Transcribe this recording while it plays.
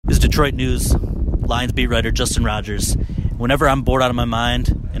is Detroit News Lions beat writer Justin Rogers. Whenever I'm bored out of my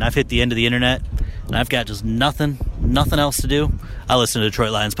mind and I've hit the end of the internet and I've got just nothing else to do, I listen to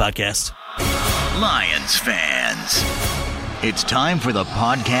Detroit Lions podcast. Lions fans, it's time for the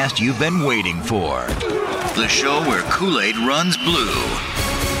podcast you've been waiting for. The show where Kool-Aid runs blue,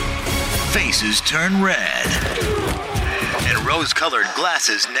 faces turn red, and rose-colored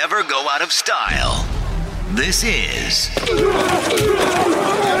glasses never go out of style. This is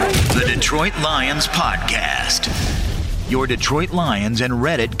the Detroit Lions Podcast, your Detroit Lions and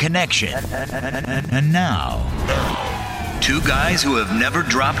Reddit connection. And now, two guys who have never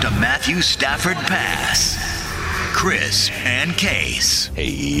dropped a Matthew Stafford pass, Chris and Case.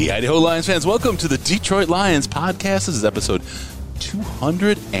 Hey, howdy-ho, Lions fans. Welcome to the Detroit Lions Podcast. This is episode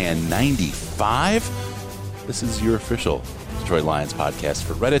 295. This is your official Detroit Lions podcast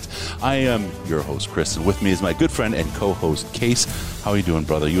for Reddit. I am your host, Chris, and with me is my good friend and co-host, Case. How are you doing,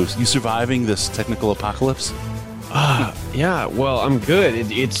 brother? You surviving this technical apocalypse? Yeah, well, I'm good.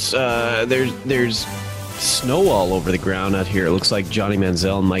 There's snow all over the ground out here. It looks like Johnny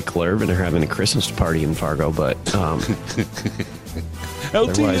Manziel and Michael Irvin are having a Christmas party in Fargo, but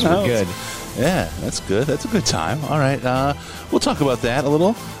otherwise we're good. Yeah, that's good. That's a good time. All right. We'll talk about that a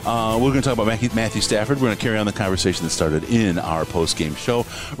little. We're going to talk about Matthew Stafford. We're going to carry on the conversation that started in our post-game show.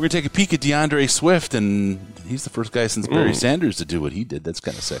 We're going to take a peek at DeAndre Swift, and he's the first guy since Barry Sanders to do what he did. That's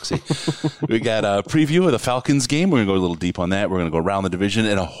kind of sexy. We got a preview of the Falcons game. We're going to go a little deep on that. We're going to go around the division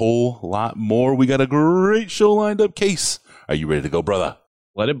and a whole lot more. We got a great show lined up. Case, are you ready to go, brother?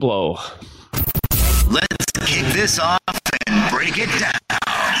 Let it blow. Let's kick this off and break it down.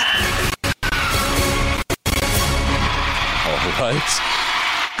 All right.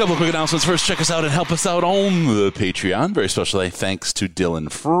 Couple of quick announcements. First, check us out and help us out on the Patreon. Very special thanks to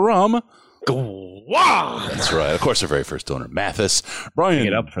Dylan from... Wow. That's right. Of course, our very first donor, Mathis, Brian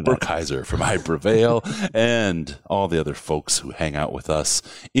Burkheiser from I Prevail, and all the other folks who hang out with us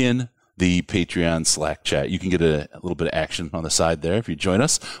in the Patreon Slack chat. You can get a little bit of action on the side there if you join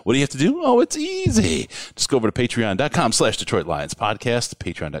us. What do you have to do? Oh, it's easy. Just go over to patreon.com/Detroit Lions Podcast,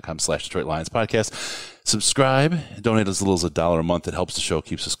 patreon.com/Detroit Lions Podcast. Subscribe, donate as little as $1 a month. It helps the show,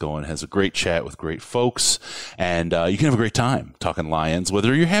 keeps us going, has a great chat with great folks, and you can have a great time talking Lions,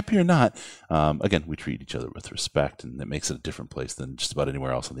 whether you're happy or not. Again, we treat each other with respect, and that makes it a different place than just about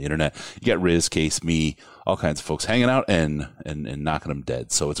anywhere else on the internet. You got Riz, Case, me, all kinds of folks hanging out and knocking them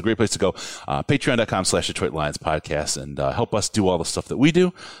dead. So it's a great place to go. Patreon.com/Detroit Lions Podcast, and help us do all the stuff that we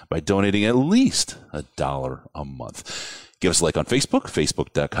do by donating at least $1 a month. Give us a like on Facebook,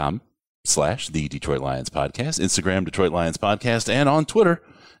 facebook.com/the Detroit Lions Podcast, Instagram, Detroit Lions Podcast, and on Twitter,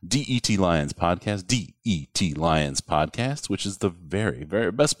 DET Lions Podcast, DET Lions Podcast, which is the very,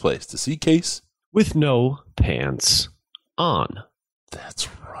 very best place to see Case with no pants on. That's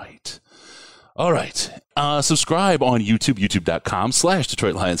right. All right. Subscribe on YouTube,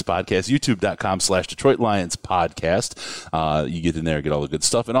 youtube.com/Detroit Lions Podcast, youtube.com/Detroit Lions Podcast. You get in there, get all the good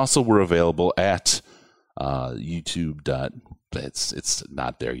stuff. And also we're available at YouTube. It's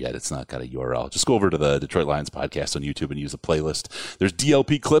not there yet. It's not got a URL. Just go over to the Detroit Lions Podcast on YouTube and use the playlist. There's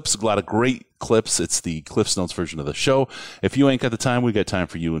DLP clips, a lot of great clips. It's the Cliffs Notes version of the show. If you ain't got the time, we got time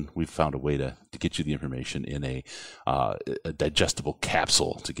for you, and we've found a way to get you the information in a digestible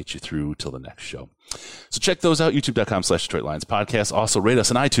capsule to get you through till the next show. So check those out, youtube.com/Detroit Lions Podcast. Also rate us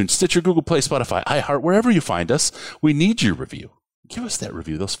on iTunes, Stitcher, Google Play, Spotify, iHeart, wherever you find us. We need your review. Give us that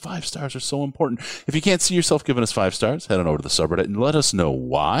review. Those 5 stars are so important. If you can't see yourself giving us 5 stars, head on over to the subreddit and let us know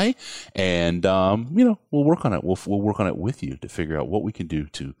why. And, we'll work on it. We'll work on it with you to figure out what we can do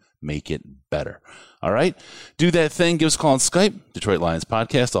to make it better. All right? Do that thing. Give us a call on Skype, Detroit Lions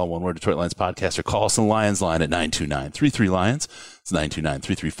Podcast, all one word, Detroit Lions Podcast, or call us on the Lions line at 929-33-LIONS. It's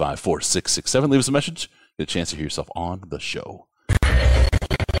 929-335-4667. Leave us a message. Get a chance to hear yourself on the show.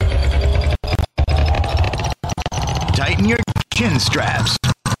 Tighten your chin straps,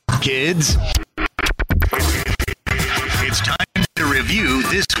 kids. It's time to review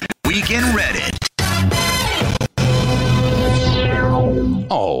this week in Reddit.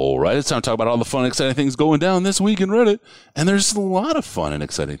 All right, it's time to talk about all the fun, exciting things going down this week in Reddit. And there's a lot of fun and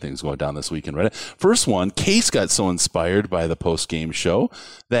exciting things going down this week in Reddit. First one, Case got so inspired by the post-game show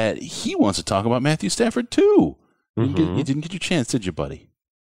that he wants to talk about Matthew Stafford too. You didn't get your chance, did you, buddy?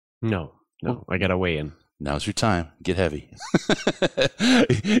 No, I got to weigh in. Now's your time. Get heavy.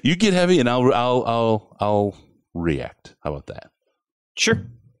 You get heavy, and I'll react. How about that? Sure.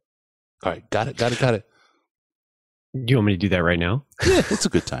 All right. Got it. Do you want me to do that right now? Yeah, it's a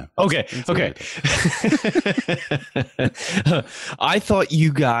good time. Okay. I thought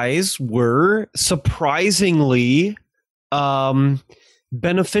you guys were surprisingly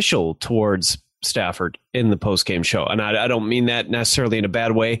beneficial towards Stafford in the post-game show. And I don't mean that necessarily in a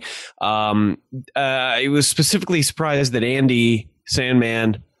bad way. I was specifically surprised that Andy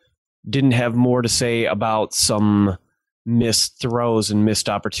Sandman didn't have more to say about some missed throws and missed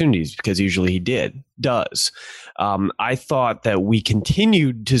opportunities, because usually he does. I thought that we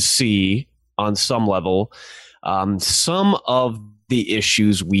continued to see on some level some of the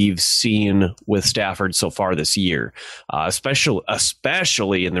issues we've seen with Stafford so far this year,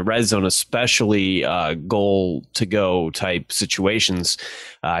 especially in the red zone, especially goal to go type situations.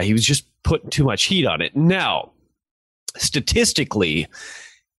 He was just putting too much heat on it. Now, statistically,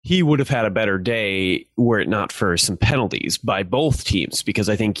 he would have had a better day were it not for some penalties by both teams, because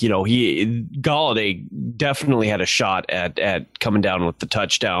I think, Galladay definitely had a shot at coming down with the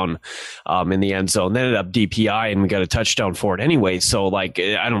touchdown in the end zone. Then ended up DPI, and we got a touchdown for it anyway. So, I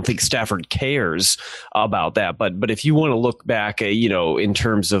don't think Stafford cares about that. But if you want to look back, in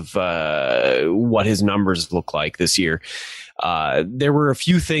terms of what his numbers look like this year, there were a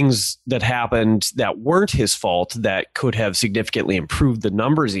few things that happened that weren't his fault that could have significantly improved the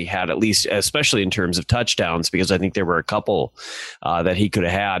numbers he had, at least, especially in terms of touchdowns, because I think there were a couple that he could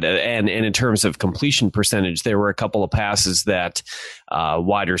have had. And in terms of completion percentage, there were a couple of passes that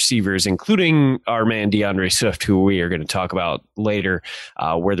wide receivers, including our man DeAndre Swift, who we are going to talk about later,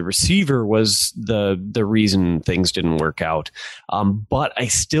 where the receiver was the reason things didn't work out. But I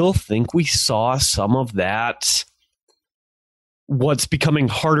still think we saw some of that, what's becoming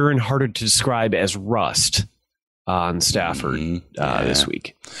harder and harder to describe as rust on Stafford this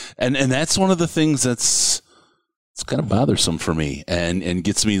week. And that's one of the things it's kind of bothersome for me and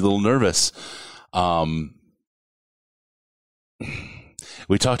gets me a little nervous.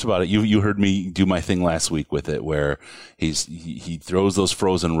 We talked about it. You heard me do my thing last week with it, where he throws those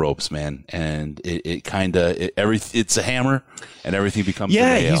frozen ropes, man, and it's a hammer, and everything becomes a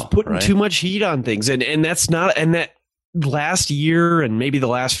nail, he's putting right? too much heat on things, and that last year and maybe the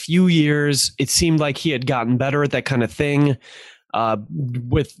last few years, it seemed like he had gotten better at that kind of thing,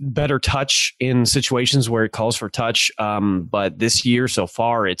 with better touch in situations where it calls for touch. But this year so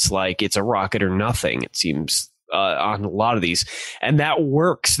far, it's like it's a rocket or nothing, it seems, on a lot of these. And that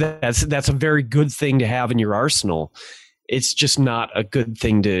works. That's a very good thing to have in your arsenal. It's just not a good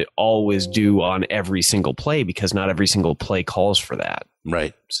thing to always do on every single play, because not every single play calls for that.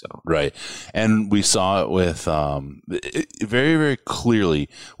 Right. So right. And we saw it with very, very clearly.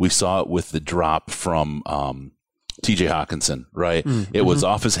 We saw it with the drop from TJ Hawkinson. Right. Mm-hmm. It was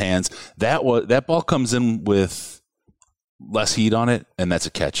off his hands. That ball comes in with less heat on it, and that's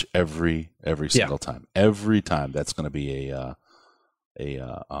a catch every single time. Every time that's going to be a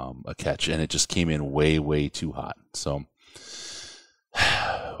catch, and it just came in way, way too hot. So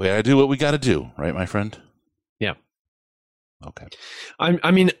we got to do what we got to do, right, my friend? Yeah. Okay.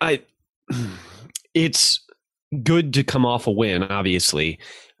 It's good to come off a win, obviously.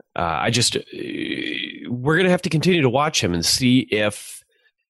 We're going to have to continue to watch him and see if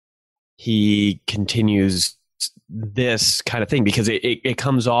he continues this kind of thing, because it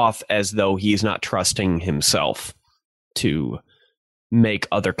comes off as though he's not trusting himself to make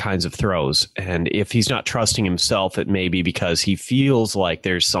other kinds of throws. And if he's not trusting himself, it may be because he feels like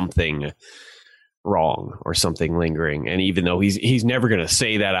there's something wrong or something lingering. And even though he's never going to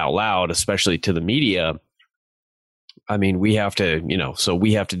say that out loud, especially to the media, I mean, we have to, so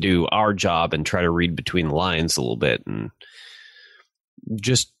we have to do our job and try to read between the lines a little bit and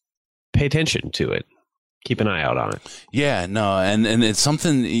just pay attention to it. Keep an eye out on it. Yeah, no. And it's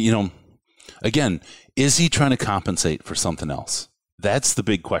something, again, is he trying to compensate for something else? That's the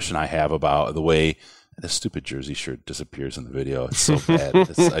big question I have about the way the stupid jersey shirt disappears in the video. It's so bad.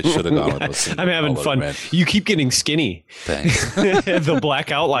 I should have gone with those. I'm having fun. Man. You keep getting skinny. Thanks. The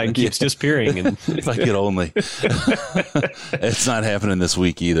black outline keeps disappearing. And if I could only. It's not happening this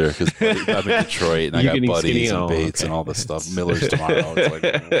week either, because I'm in Detroit and I got buddies and Bates and all this stuff. Miller's tomorrow.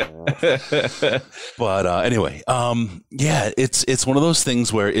 It's like, but anyway, it's one of those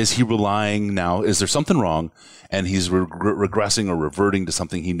things where, is he relying now? Is there something wrong? And he's regressing or reverting to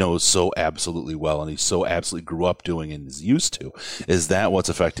something he knows so absolutely well, and he so absolutely grew up doing and is used to. Is that what's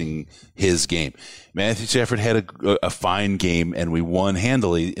affecting his game? Matthew Stafford had a fine game, and we won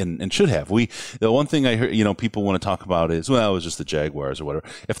handily, and should have. The one thing I heard, people want to talk about is, well, it was just the Jaguars or whatever.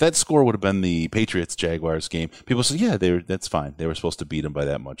 If that score would have been the Patriots-Jaguars game, people say, yeah, that's fine. They were supposed to beat them by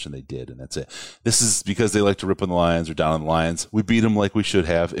that much, and they did, and that's it. This is because they like to rip on the Lions or down on the Lions. We beat them like we should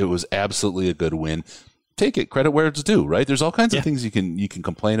have. It was absolutely a good win. Take it, credit where it's due, right? There's all kinds of things you can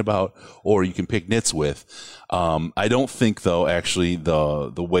complain about, or you can pick nits with. I don't think, though, actually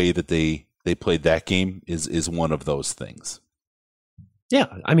the way that they played that game is one of those things. Yeah,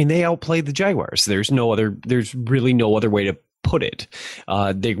 I mean, they outplayed the Jaguars. There's really no other way to put it.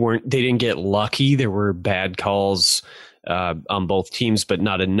 They didn't get lucky. There were bad calls on both teams, but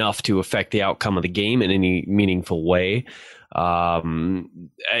not enough to affect the outcome of the game in any meaningful way. They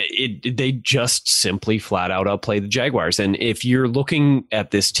just simply flat out outplayed the Jaguars. And if you're looking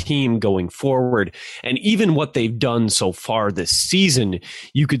at this team going forward, and even what they've done so far this season,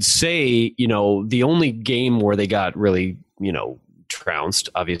 you could say, the only game where they got really, trounced,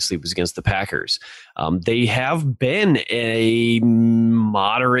 obviously, was against the Packers. They have been a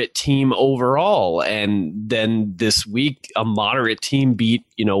moderate team overall. And then this week, a moderate team beat,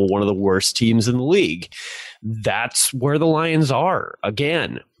 one of the worst teams in the league. That's where the Lions are.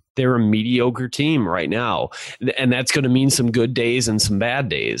 Again, they're a mediocre team right now. And that's going to mean some good days and some bad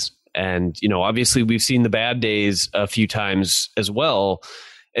days. And, obviously we've seen the bad days a few times as well.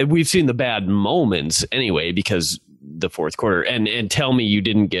 And we've seen the bad moments anyway, because the fourth quarter. And tell me you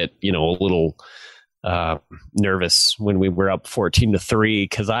didn't get, a little nervous when we were up 14-3,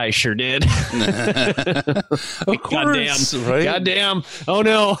 because I sure did. Of course, right? Goddamn! Oh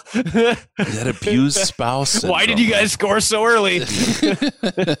no! That abused spouse. Why did you guys score so early?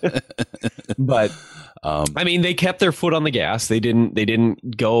 But I mean, they kept their foot on the gas. They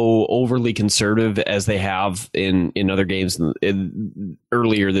didn't go overly conservative as they have in other games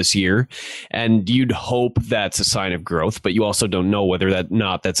earlier this year. And you'd hope that's a sign of growth, but you also don't know whether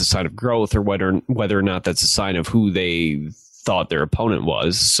that's a sign of growth or whether or not that's a sign of who they thought their opponent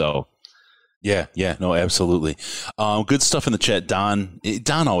was. So. Yeah, no, absolutely. Good stuff in the chat. Don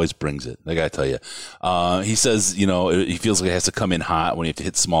always brings it. I gotta tell you. He says, he feels like it has to come in hot when you have to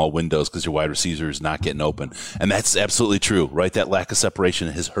hit small windows because your wide receiver is not getting open, and that's absolutely true, right? That lack of separation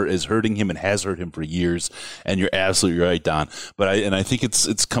is hurting him and has hurt him for years. And you're absolutely right, Don. But I think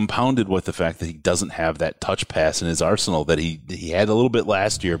it's compounded with the fact that he doesn't have that touch pass in his arsenal that he had a little bit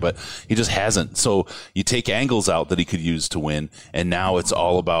last year, but he just hasn't. So you take angles out that he could use to win, and now it's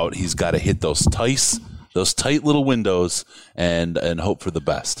all about he's got to hit those tight little windows and hope for the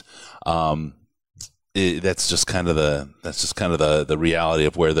best. That's just kind of the reality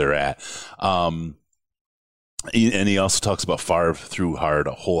of where they're at. And he also talks about Favre threw hard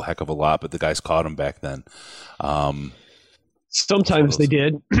a whole heck of a lot, but the guys caught him back then. Sometimes they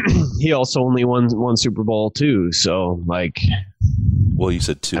did. He also only won Super Bowl too. So well, you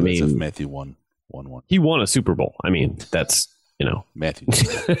said two. I mean, as if Matthew won. He won a Super Bowl. I mean, that's. Matthew,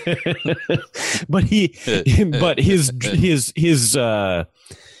 but his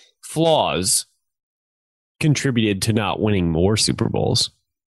flaws contributed to not winning more Super Bowls.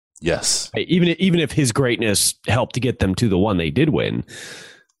 Yes, even if his greatness helped to get them to the one they did win.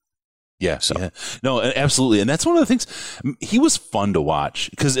 Yeah, no, absolutely, and that's one of the things. He was fun to watch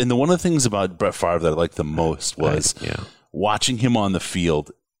one of the things about Brett Favre that I liked the most was watching him on the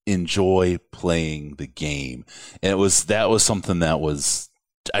field. Enjoy playing the game, and that was something that was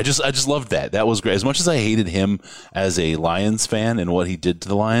I just loved that. That was great. As much as I hated him as a Lions fan and what he did to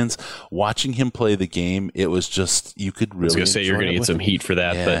the Lions, watching him play the game, it was just you could really. I was going to say you're going to get some heat for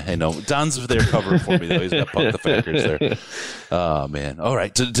that, but I know Don's there covering for me though. He's got Puck the Packers there. Oh man! All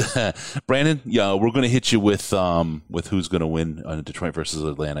right, Brandon. Yeah, we're going to hit you with who's going to win on Detroit versus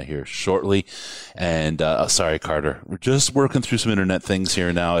Atlanta here shortly. And sorry, Carter, we're just working through some internet things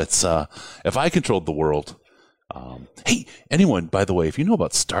here now. It's if I controlled the world. Hey, anyone, by the way, if you know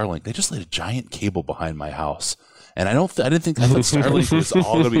about Starlink, they just laid a giant cable behind my house. And I didn't think Starlink was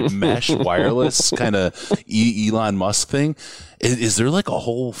all going to be mesh wireless kind of Elon Musk thing. Is there like a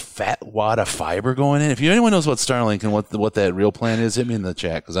whole fat wad of fiber going in? If anyone knows about Starlink and what that real plan is, hit me in the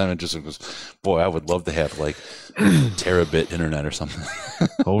chat because I'm interested. Boy, I would love to have like terabit internet or something.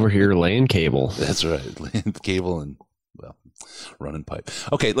 Over here laying cable. That's right, laying cable and running pipe.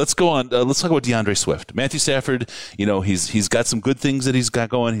 Okay, let's go on. Let's talk about DeAndre Swift. Matthew Stafford, he's got some good things that he's got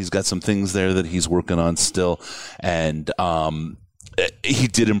going. He's got some things there that he's working on still. And he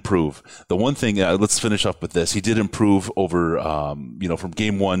did improve. The one thing, let's finish up with this. He did improve over, from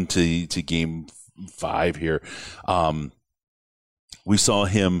game 1 to game 5 here. We saw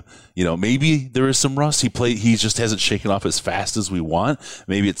him, maybe there is some rust. He just hasn't shaken off as fast as we want.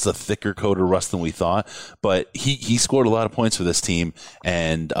 Maybe it's a thicker coat of rust than we thought, but he scored a lot of points for this team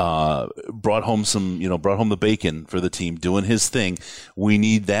and brought home the bacon for the team doing his thing. We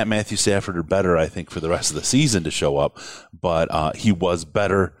need that Matthew Stafford or better, I think, for the rest of the season to show up, but he was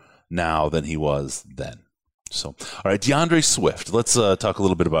better now than he was then. So, all right, DeAndre Swift, let's talk a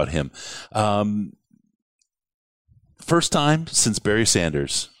little bit about him. First time since Barry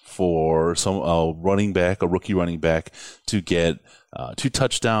Sanders for some rookie running back, to get 2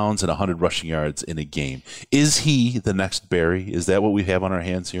 touchdowns and 100 rushing yards in a game. Is he the next Barry? Is that what we have on our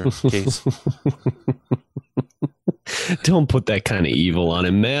hands here, Case? Don't put that kind of evil on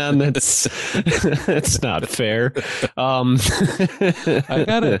him, man. That's not fair. I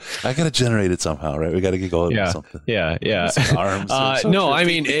gotta generate it somehow, right? We gotta get going with something. Yeah. Arms. No, I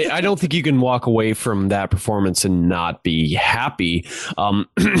mean, I don't think you can walk away from that performance and not be happy. One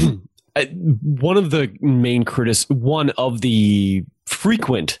of the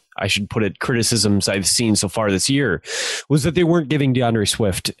frequent, I should put it, criticisms I've seen so far this year was that they weren't giving DeAndre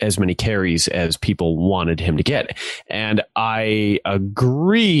Swift as many carries as people wanted him to get. And I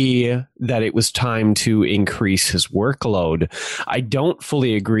agree that it was time to increase his workload. I don't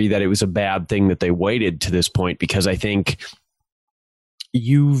fully agree that it was a bad thing that they waited to this point, because I think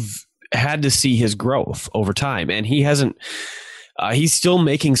you've had to see his growth over time, and he hasn't. He's still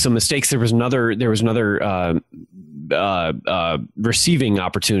making some mistakes. There was another receiving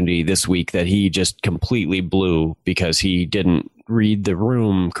opportunity this week that he just completely blew because he didn't read the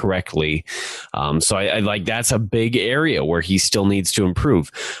room correctly. So I like, that's a big area where he still needs to improve.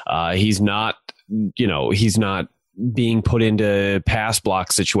 He's not being put into pass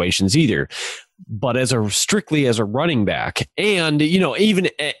block situations either. But strictly as a running back, and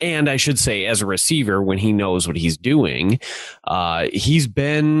I should say as a receiver, when he knows what he's doing, he's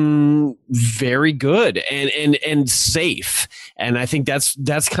been very good and safe. And I think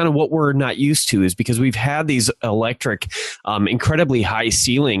that's kind of what we're not used to, is because we've had these electric, incredibly high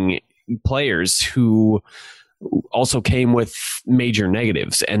ceiling players who also came with major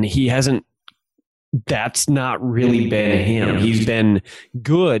negatives, and he hasn't. That's not really been him. He's been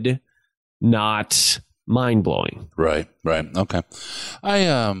good, not mind-blowing. Right. Okay.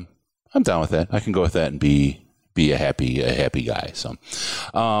 I'm down with that. I can go with that and be a happy guy. So,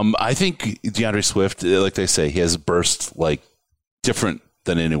 I think DeAndre Swift, like they say, he has burst like different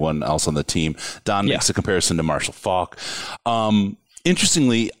than anyone else on the team. Don makes a comparison to Marshall Faulk.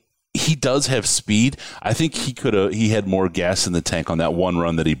 Interestingly, he does have speed. I think he had more gas in the tank on that one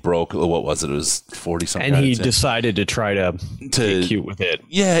run that he broke. What was it? It was 40-something. And he decided to try to get cute with it.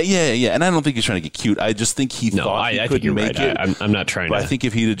 Yeah. And I don't think he's trying to get cute. I just think he thought he couldn't make it. I'm not trying to. But I think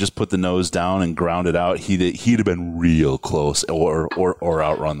if he'd have just put the nose down and ground it out, he'd have been real close or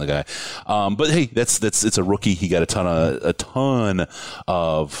outrun the guy. But hey, it's a rookie. He got a ton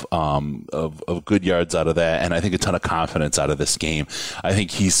of good yards out of that, and I think a ton of confidence out of this game. I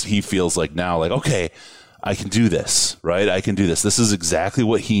think he feels like now, like, okay, I can do this, right? I can do this. This is exactly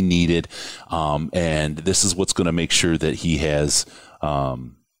what he needed. And this is what's going to make sure that he is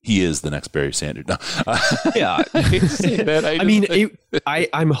the next Barry Sanders. No. Yeah.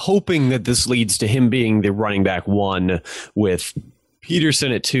 I'm hoping that this leads to him being the running back 1 with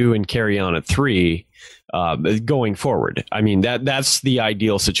Peterson at 2 and carry on at 3. Going forward. I mean, that's the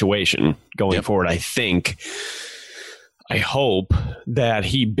ideal situation going forward. I hope that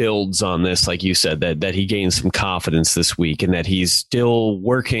he builds on this, like you said, that he gains some confidence this week, and that he's still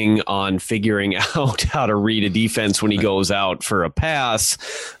working on figuring out how to read a defense when he goes out for a pass.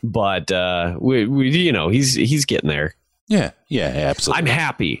 But he's getting there. Yeah,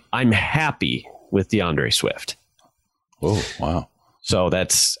 absolutely. I'm happy with DeAndre Swift. Oh, wow. So I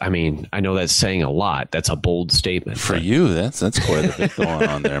know that's saying a lot. That's a bold statement. For you, that's quite a bit going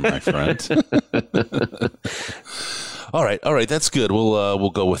on there, my friend. All right, that's good. We'll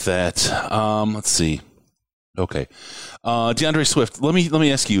go with that. Let's see. Okay, DeAndre Swift. Let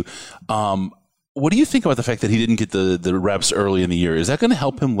me ask you, what do you think about the fact that he didn't get the reps early in the year? Is that going to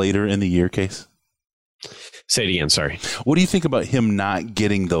help him later in the year, Case? Say it again. Sorry. What do you think about him not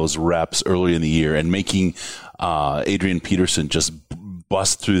getting those reps early in the year and making Adrian Peterson just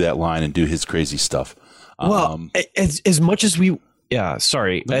bust through that line and do his crazy stuff? Well, as much as we. Yeah,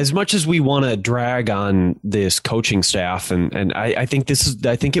 sorry. As much as we want to drag on this coaching staff, and I think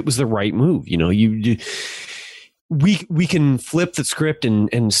it was the right move. We can flip the script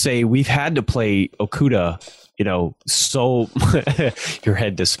and say we've had to play Okudah. So your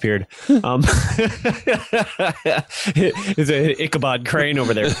head disappeared. It's an Ichabod Crane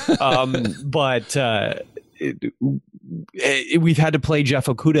over there. But we've had to play Jeff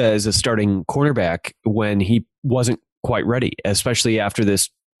Okudah as a starting cornerback when he wasn't quite ready, especially after this,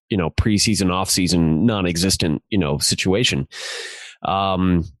 preseason, off-season, non-existent, situation.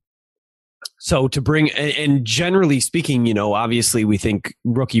 So to bring, and generally speaking, obviously we think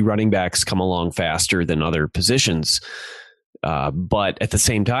rookie running backs come along faster than other positions. But at the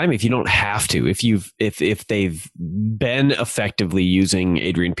same time, if you don't have to, if they've been effectively using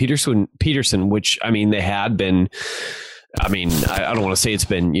Adrian Peterson, which they had been I mean, I don't want to say it's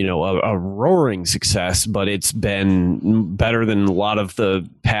been, a roaring success, but it's been better than a lot of the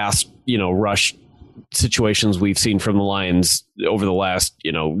past, rush situations we've seen from the Lions over the last,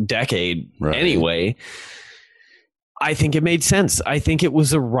 decade. Right. Anyway, I think it made sense. I think it was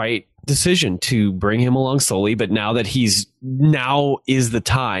the right decision to bring him along slowly, but now is the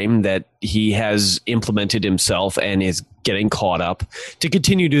time that he has implemented himself and is getting caught up to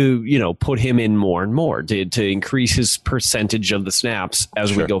continue to, put him in more and more to increase his percentage of the snaps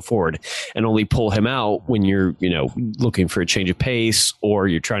as we go forward, and only pull him out when you're, looking for a change of pace or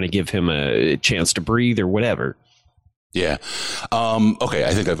you're trying to give him a chance to breathe or whatever. Yeah. Okay.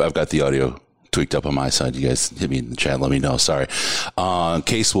 I think I've got the audio tweaked up on my side. You guys hit me in the chat. Let me know. Sorry.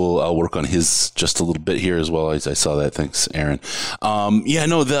 Case I'll work on his just a little bit here as well. As I saw that. Thanks, Aaron.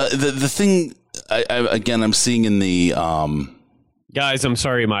 The thing I'm seeing in the, guys, I'm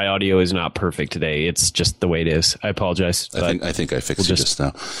sorry. My audio is not perfect today. It's just the way it is. I apologize. I think I fixed it just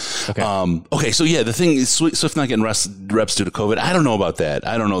now. Okay. Okay. So yeah, the thing is Swift not getting reps due to COVID. I don't know about that.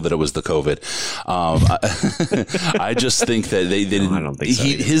 I don't know that it was the COVID. I just think that they didn't, I don't think so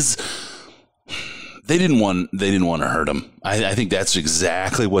they didn't want to hurt him. I think that's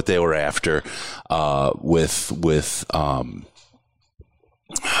exactly what they were after, with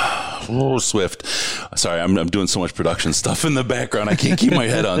Swift. Sorry, I'm doing so much production stuff in the background. I can't keep my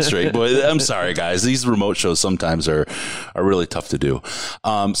head on straight. But I'm sorry, guys. These remote shows sometimes are really tough to do.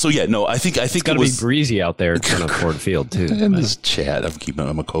 I think it's got to be breezy out there trying to Ford Field too. In this chat,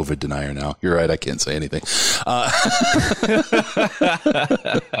 I'm a COVID denier now. You're right. I can't say anything. If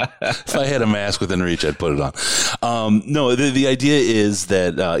I had a mask within reach, I'd put it on. No, the idea is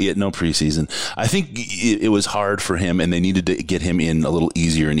that no preseason. I think it was hard for him, and they needed to get him in a little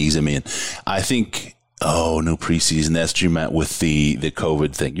easier and ease him in. I think, no preseason. That's what you meant with the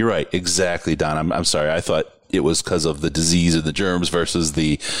COVID thing. You're right. Exactly, Don. I'm sorry. I thought it was because of the disease or the germs versus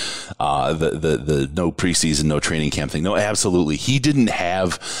the no preseason, no training camp thing. No, absolutely. He didn't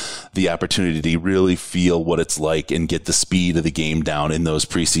have the opportunity to really feel what it's like and get the speed of the game down in those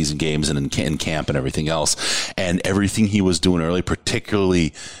preseason games and in camp and everything else. And everything he was doing early,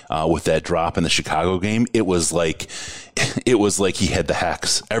 particularly with that drop in the Chicago game, it was like he had the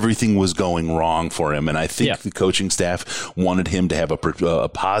hex. Everything was going wrong for him. And I think the coaching staff wanted him to have a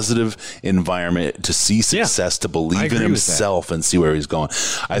positive environment, to see success, to believe in himself and see where he's going.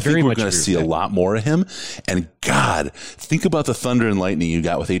 I think we're going to see a lot more of him. And God, think about the thunder and lightning you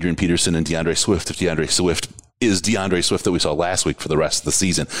got with Adrian Peterson and DeAndre Swift. If DeAndre Swift is DeAndre Swift that we saw last week for the rest of the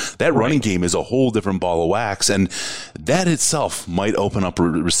season, that running game is a whole different ball of wax, and that itself might open up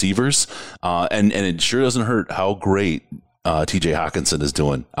receivers. And it sure doesn't hurt how great TJ Hawkinson is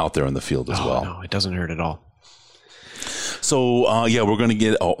doing out there in the field as well. No, it doesn't hurt at all. So, we're going to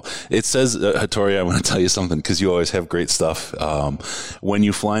get, it says, Hattori, I want to tell you something, because you always have great stuff. When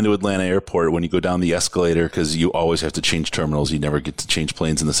you fly into Atlanta Airport, when you go down the escalator, because you always have to change terminals, you never get to change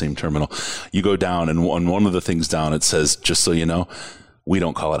planes in the same terminal. You go down, and on one of the things down, it says, just so you know, we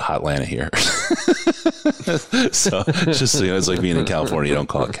don't call it Hotlanta here. So just so you know, it's like being in California, you don't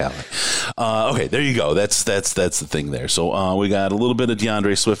call it Cali. Okay, there you go. That's the thing there. So we got a little bit of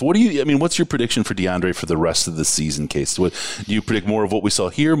DeAndre Swift. What's your prediction for DeAndre for the rest of the season, Case? Do you predict more of what we saw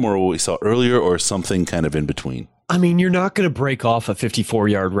here, more of what we saw earlier, or something kind of in between? I mean, you're not going to break off a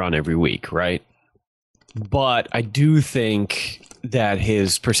 54-yard run every week, right? But I do think that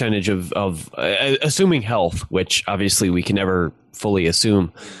his percentage of assuming health, which obviously we can never fully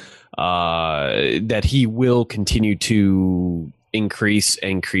assume, that he will continue to increase.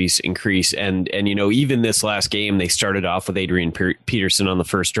 And even this last game, they started off with Adrian Peterson on the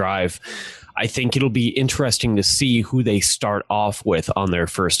first drive. I think it'll be interesting to see who they start off with on their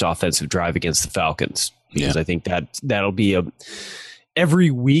first offensive drive against the Falcons, because I think that'll be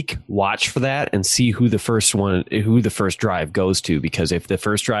every week, watch for that and see who the first drive goes to, because if the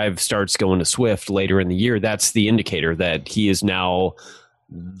first drive starts going to Swift later in the year, that's the indicator that he is now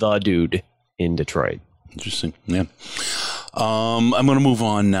the dude in Detroit. Interesting. Yeah. I'm going to move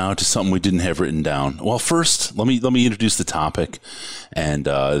on now to something we didn't have written down. Well, first, let me introduce the topic, and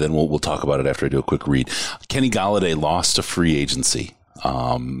then we'll talk about it after I do a quick read. Kenny Golladay lost to free agency.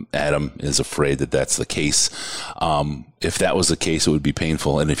 Adam is afraid that that's the case. If that was the case, it would be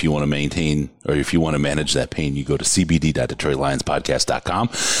painful. And if you want to maintain, or if you want to manage that pain, you go to cbd.detroitlionspodcast.com,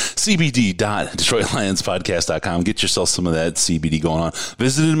 cbd.detroitlionspodcast.com. Get yourself some of that CBD going on.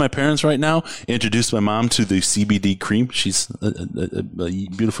 Visited my parents right now, introduced my mom to the CBD cream. She's a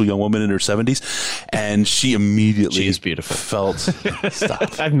beautiful young woman in her 70s, and she immediately she is beautiful.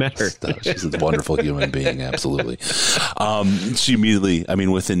 Stop. I've met her. Stop. She's a wonderful human being. Absolutely. She immediately literally, I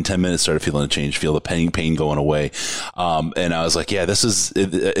mean, within 10 minutes, started feeling a change, feel the pain going away. And I was like, yeah, this is,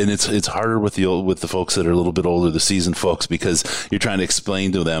 and it's harder with the folks that are a little bit older, the seasoned folks, because you're trying to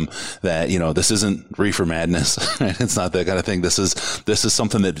explain to them that, this isn't reefer madness. Right? It's not that kind of thing. This is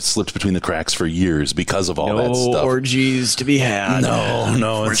something that slipped between the cracks for years because of all that stuff. No orgies to be had.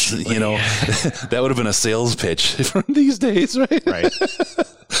 No, it's, that would have been a sales pitch from these days, right? Right.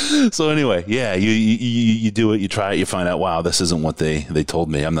 So anyway, yeah, you do it, you try it, you find out, wow, this isn't what they told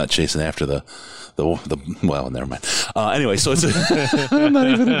me. I'm not chasing after the well, never mind. Anyway, so it's I'm not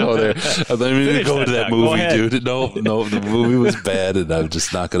even gonna go there. I'm not even gonna go into that movie, dude. No, the movie was bad, and I'm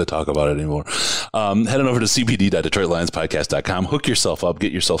just not gonna talk about it anymore. Heading over to cbd.detroitlionspodcast.com, hook yourself up,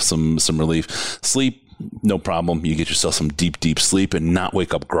 get yourself some relief, sleep. No problem. You get yourself some deep sleep and not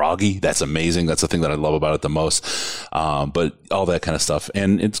wake up groggy. That's amazing. That's the thing that I love about it the most. But all that kind of stuff.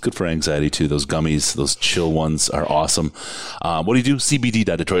 And it's good for anxiety too. Those gummies, those chill ones are awesome. What do you do?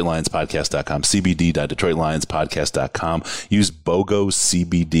 cbd.detroitlionspodcast.com. cbd.detroitlionspodcast.com. Use BOGO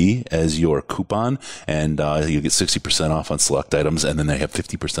CBD as your coupon and you get 60% off on select items. And then they have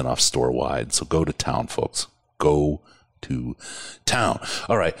 50% off store wide. So go to town, folks. Go to town.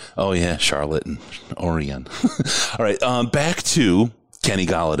 All right. Oh yeah, Charlotte and Orion. All right. Back to Kenny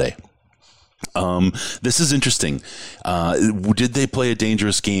Golladay. This is interesting. Did they play a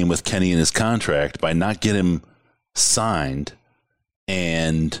dangerous game with Kenny and his contract by not get him signed?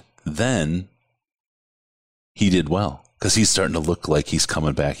 And then he did well because he's starting to look like he's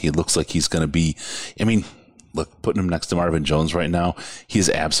coming back. He looks like he's going to be, I mean, look, putting him next to Marvin Jones right now, he's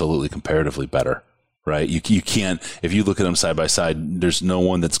absolutely comparatively better. Right. You can't, if you look at them side by side, there's no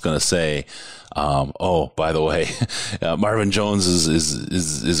one that's going to say, oh, by the way, Marvin Jones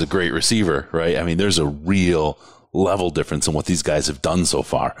is a great receiver. Right. I mean, there's a real level difference in what these guys have done so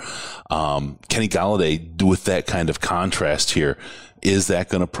far. Kenny Golladay, with that kind of contrast here, is that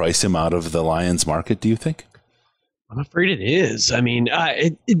going to price him out of the Lions market, do you think? I'm afraid it is. I mean,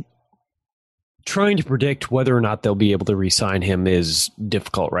 trying to predict whether or not they'll be able to re-sign him is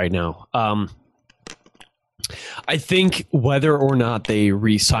difficult right now. I think whether or not they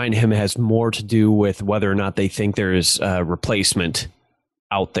re-sign him has more to do with whether or not they think there's a replacement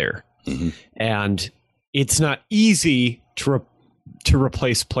out there. Mm-hmm. And it's not easy to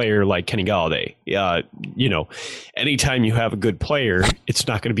replace a player like Kenny Golladay. Anytime you have a good player, it's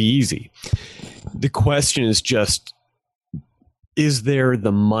not going to be easy. The question is just, is there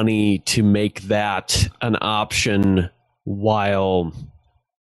the money to make that an option while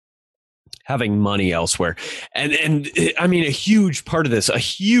having money elsewhere? And I mean, a huge part of this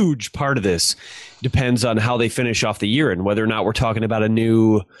depends on how they finish off the year and whether or not we're talking about a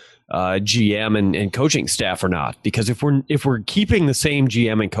new GM and coaching staff or not. Because if we're keeping the same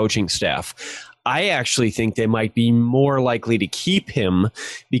GM and coaching staff, I actually think they might be more likely to keep him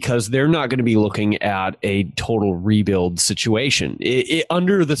because they're not going to be looking at a total rebuild situation.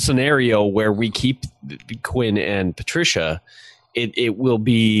 Under the scenario where we keep Quinn and Patricia, it will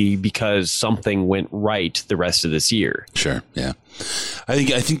be because something went right the rest of this year. Sure. Yeah.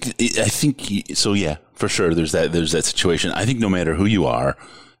 I think so. Yeah, for sure. There's that situation. I think no matter who you are,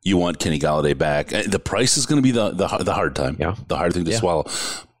 you want Kenny Golladay back. The price is going to be the hard time. Yeah. The hard thing to swallow,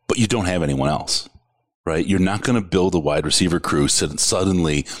 but you don't have anyone else, right? You're not going to build a wide receiver crew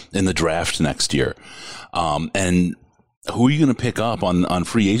suddenly in the draft next year. And who are you going to pick up on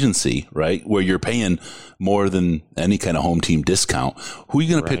free agency, right? Where you're paying more than any kind of home team discount. Who are you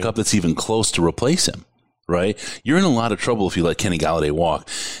going to pick up that's even close to replace him, right? You're in a lot of trouble if you let Kenny Golladay walk.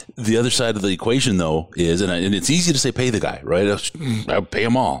 The other side of the equation, though, is, and it's easy to say pay the guy, right? I'll pay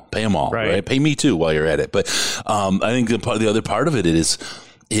them all, right? Pay me too while you're at it. But I think the other part of it is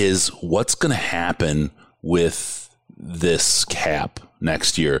what's going to happen with this cap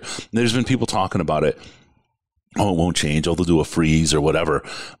next year. There's been people talking about it. Oh, it won't change. Oh, they'll do a freeze or whatever.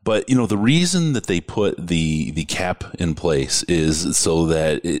 But, the reason that they put the cap in place is so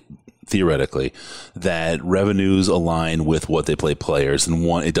that theoretically that revenues align with what they pay players and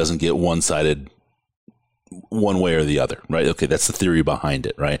it doesn't get one-sided one way or the other, right? Okay, that's the theory behind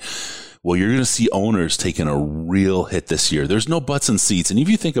it, right? Well, you're going to see owners taking a real hit this year. There's no butts and seats. And if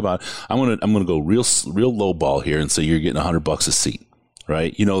you think about, I'm going to go real low ball here and say you're getting $100 a seat.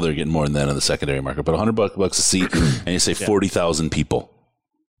 Right, they're getting more than that in the secondary market, but $100 a seat, and you say 40,000 people,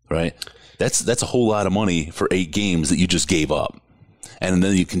 right? That's a whole lot of money for 8 games that you just gave up, and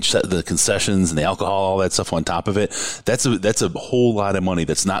then you can set the concessions and the alcohol, all that stuff on top of it. That's a whole lot of money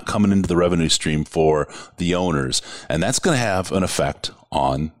that's not coming into the revenue stream for the owners, and that's going to have an effect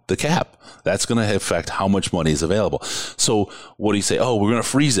on the cap. That's going to affect how much money is available. So what do you say? Oh, we're going to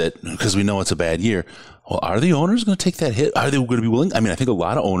freeze it because we know it's a bad year. Well, are the owners going to take that hit? Are they going to be willing? I mean, I think a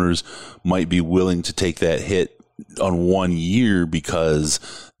lot of owners might be willing to take that hit on 1 year because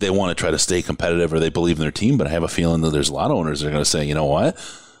they want to try to stay competitive or they believe in their team. But I have a feeling that there's a lot of owners that are going to say, you know what?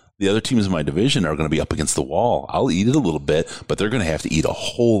 The other teams in my division are going to be up against the wall. I'll eat it a little bit, but they're going to have to eat a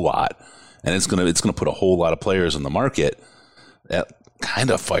whole lot. And it's going to put a whole lot of players in the market at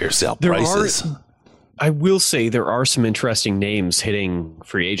kind of fire sale prices. I will say there are some interesting names hitting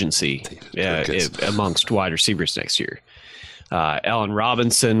free agency amongst wide receivers next year. Allen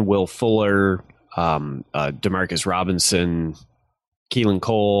Robinson, Will Fuller, Demarcus Robinson, Keelan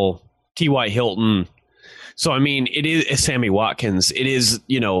Cole, T.Y. Hilton. So, I mean, it is Sammy Watkins. It is,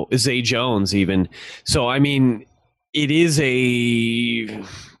 Zay Jones even. So, I mean, it is a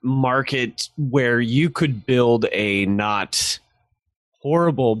market where you could build a not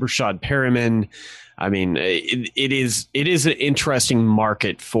horrible Brashad Perriman. I mean, it is an interesting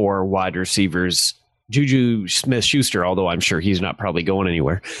market for wide receivers. Juju Smith-Schuster, although I'm sure he's not probably going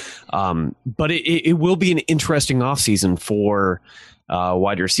anywhere. But it will be an interesting offseason for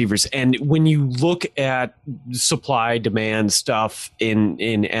wide receivers. And when you look at supply demand stuff in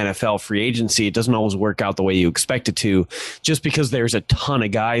NFL free agency, it doesn't always work out the way you expect it to. Just because there's a ton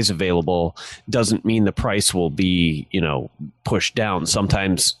of guys available doesn't mean the price will be, pushed down.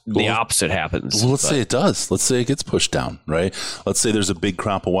 Sometimes the opposite happens. Well, let's say it does. Let's say it gets pushed down, right? Let's say there's a big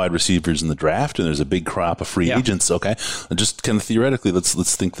crop of wide receivers in the draft and there's a big crop of free agents. Okay. And just kind of theoretically,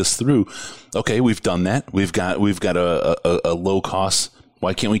 let's think this through. Okay. We've done that. We've got a low cost.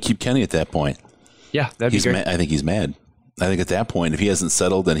 Why can't we keep Kenny at that point? Yeah, that'd be great. I think he's mad. I think at that point, if he hasn't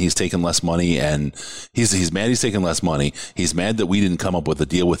settled and he's taken less money and he's mad he's taking less money, he's mad that we didn't come up with a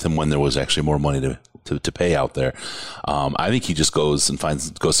deal with him when there was actually more money to pay out there. I think he just goes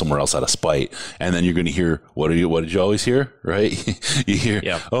somewhere else out of spite. And then you're going to hear, what did you always hear? Right? You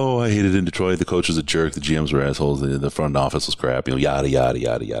hear, oh, I hated in Detroit. The coach was a jerk. The GMs were assholes. The front office was crap, yada, yada,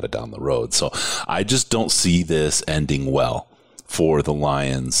 yada, yada down the road. So I just don't see this ending well for the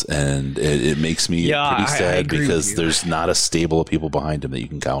Lions, and it makes me pretty sad because there's not a stable of people behind him that you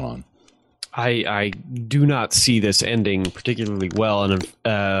can count on. I do not see this ending particularly well, and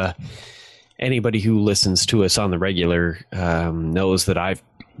anybody who listens to us on the regular knows that I've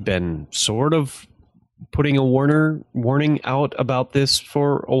been sort of putting a warning out about this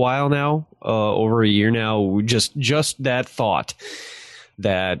for a while now, over a year now. Just that thought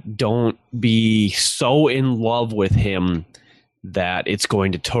that don't be so in love with him that it's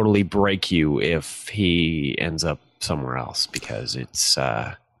going to totally break you if he ends up somewhere else, because it's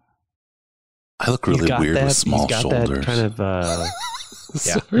I look really weird with small shoulders. That kind of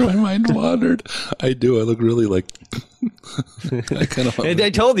sorry, my mind wandered. I do. I look really like I kind of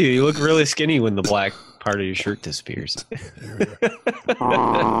I told you look really skinny when the black part of your shirt disappears.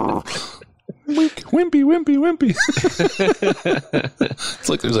 Wimpy. It's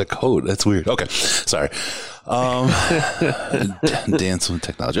like there's a code. That's weird. Okay. Sorry. Dance with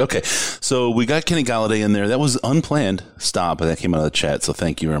technology. Okay. So we got Kenny Galladay in there. That was unplanned stop, but that came out of the chat. So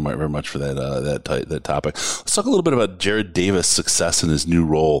thank you very much for that topic. Let's talk a little bit about Jared Davis' success in his new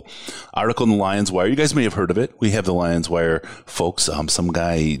role. Article in the Lions Wire. You guys may have heard of it. We have the Lions Wire folks. Some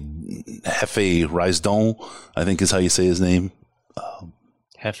guy, Hefe Risdon, I think is how you say his name.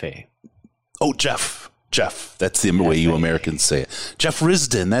 Hefe. Oh, Jeff. That's the way you Americans say it. Jeff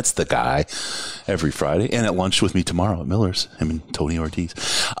Risdon, that's the guy. Every Friday. And at lunch with me tomorrow at Miller's. Him and Tony Ortiz.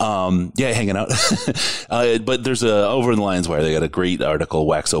 Hanging out. But there's over in the Lions Wire, they got a great article.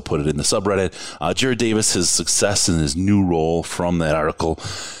 Waxo put it in the subreddit. Jared Davis, his success in his new role from that article.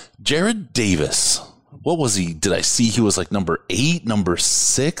 Jared Davis, what was he? Did I see he was like number 8, number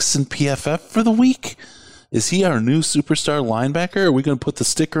 6 in PFF for the week? Is he our new superstar linebacker? Are we going to put the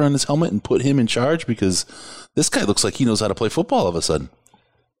sticker on his helmet and put him in charge? Because this guy looks like he knows how to play football all of a sudden.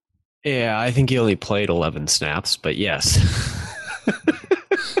 Yeah, I think he only played 11 snaps, but yes.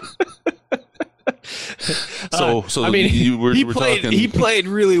 He played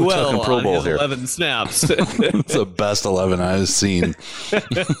really well Pro Bowl on his here. 11 snaps. It's the best 11 I've seen. It's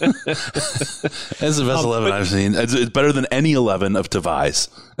the best 11 I've seen. It's better than any 11 of Tavai's.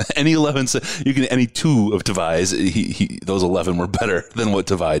 Any 11, any 2 of Tavai's. Those 11 were better than what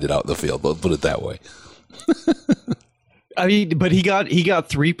Tavai did out in the field. Let's put it that way. I mean, but he got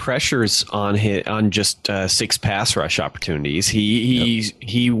 3 pressures on just 6 pass rush opportunities.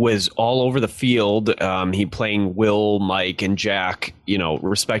 He was all over the field. He playing Will, Mike, and Jack,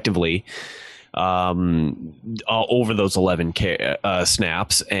 respectively, over those 11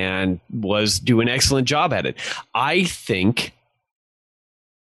 snaps, and was doing an excellent job at it. I think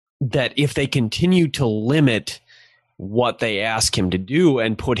that if they continue to limit what they ask him to do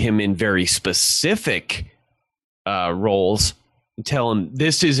and put him in very specific roles. Tell him,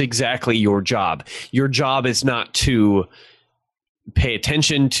 this is exactly your job. Your job is not to pay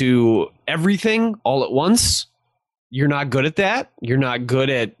attention to everything all at once. You're not good at that. You're not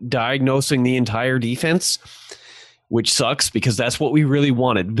good at diagnosing the entire defense, which sucks because that's what we really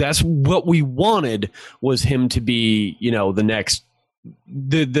wanted. That's what we wanted, was him to be, the next,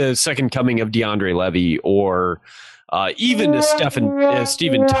 the second coming of DeAndre Levy, or even to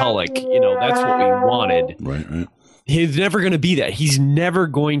Stephen Tulloch. That's what we wanted. Right. He's never going to be that. He's never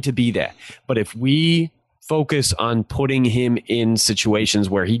going to be that. But if we focus on putting him in situations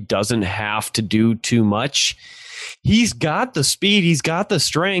where he doesn't have to do too much, he's got the speed, he's got the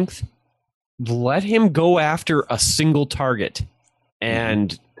strength. Let him go after a single target,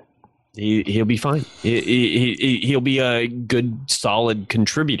 and he'll be fine. He'll be a good, solid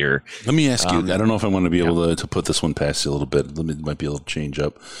contributor. Let me ask you. I don't know if I want to be able to put this one past you a little bit. It might be a little change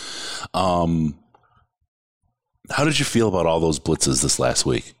up. How did you feel about all those blitzes this last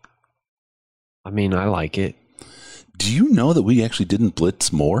week? I mean, I like it. Do you know that we actually didn't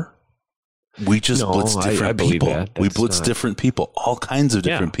blitz more? We just blitzed different people. We blitzed different people, all kinds of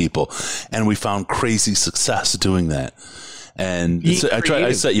different people, and we found crazy success doing that. And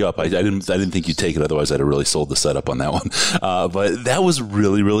I set you up. I didn't think you'd take it. Otherwise, I'd have really sold the setup on that one. But that was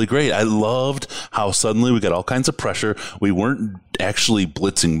really, really great. I loved how suddenly we got all kinds of pressure. We weren't actually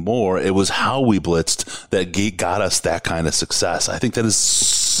blitzing more. It was how we blitzed that got us that kind of success. I think that is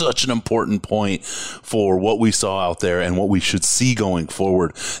such an important point for what we saw out there and what we should see going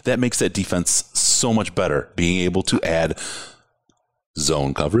forward. That makes that defense so much better, being able to add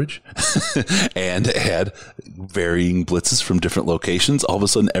zone coverage and add varying blitzes from different locations. All of a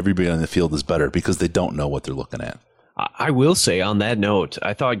sudden, everybody on the field is better because they don't know what they're looking at. I will say on that note,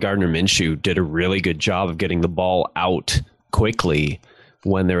 I thought Gardner Minshew did a really good job of getting the ball out quickly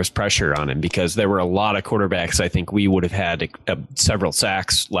when there was pressure on him, because there were a lot of quarterbacks I think we would have had several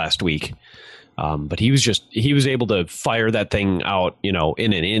sacks last week. But he was able to fire that thing out, in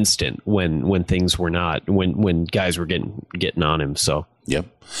an instant when things were not, when guys were getting on him. So, yep.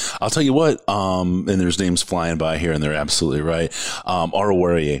 I'll tell you what, and there's names flying by here and they're absolutely right.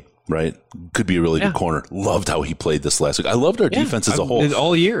 Aruwariye, right? Could be a really good corner. Loved how he played this last week. I loved our defense as a whole.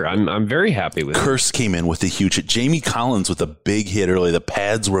 All year. I'm very happy with it. Curse came in with a huge hit. Jamie Collins with a big hit early. The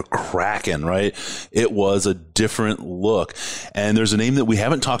pads were cracking, right? It was a different look. And there's a name that we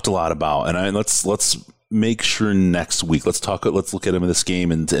haven't talked a lot about. And let's make sure next week, let's look at him in this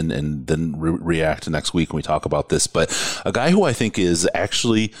game and then react next week when we talk about this. But a guy who I think is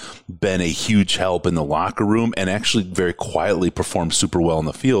actually been a huge help in the locker room and actually very quietly performed super well in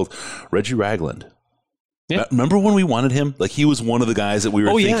the field, Reggie Ragland. Yeah. Remember when we wanted him? Like, he was one of the guys that we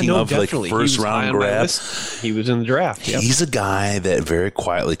were thinking of, definitely. Like first round grab. He was in the draft. Yep. He's a guy that very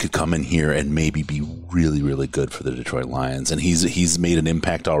quietly could come in here and maybe be really, really good for the Detroit Lions. And he's made an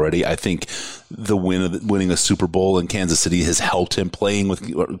impact already. I think the winning a Super Bowl in Kansas City has helped him. Playing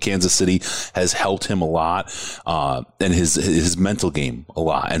with Kansas City has helped him a lot, and his mental game a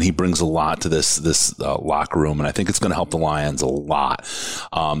lot. And he brings a lot to this locker room, and I think it's going to help the Lions a lot.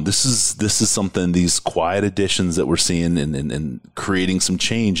 This is something, these quiet additions that we're seeing and creating some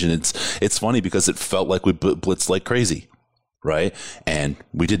change. And it's funny because it felt like we blitzed like crazy. Right. And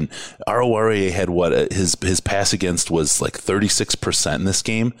we didn't. Aruwariye had his pass against was like 36% in this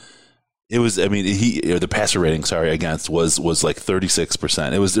game. It was, the passer rating, against was like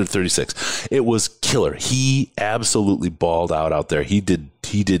 36%. It was 36. It was killer. He absolutely balled out there. He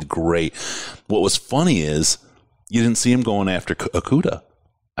did great. What was funny is you didn't see him going after Okudah.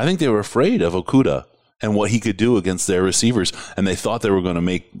 I think they were afraid of Okudah and what he could do against their receivers. And they thought they were going to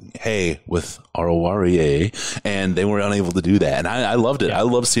make hay with Aruwariye, and they were unable to do that. And I loved it. Yeah. I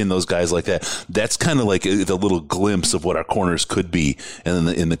love seeing those guys like that. That's kind of like the little glimpse of what our corners could be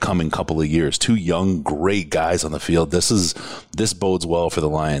in the coming couple of years. Two young, great guys on the field. This bodes well for the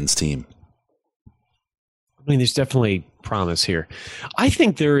Lions team. There's definitely promise here. I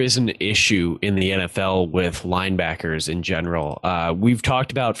think there is an issue in the NFL with linebackers in general. We've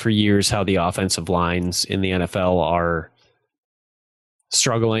talked about for years how the offensive lines in the NFL are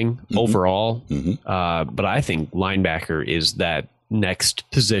struggling overall. Mm-hmm. But I think linebacker is that next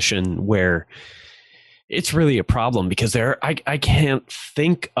position where it's really a problem, because I can't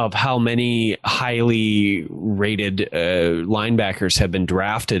think of how many highly rated linebackers have been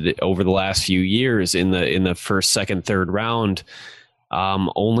drafted over the last few years in the first, second, third round,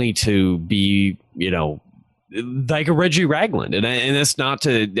 only to be, like a Reggie Ragland. And that's not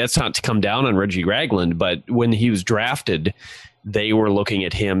to come down on Reggie Ragland, but when he was drafted, they were looking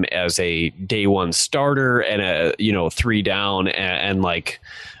at him as a day one starter and a 3 down and like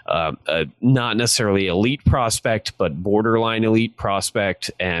not necessarily elite prospect, but borderline elite prospect.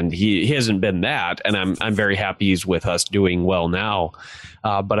 And he hasn't been that. And I'm very happy he's with us doing well now.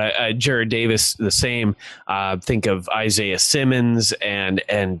 But Jared Davis, the same. Think of Isaiah Simmons, and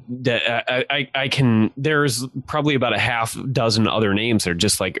I can. There's probably about a half dozen other names that are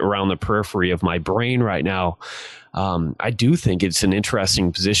just like around the periphery of my brain right now. I do think it's an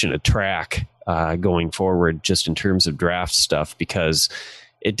interesting position to track going forward, just in terms of draft stuff, because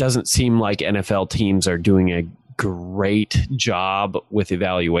it doesn't seem like NFL teams are doing a great job with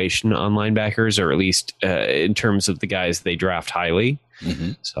evaluation on linebackers, or at least in terms of the guys they draft highly.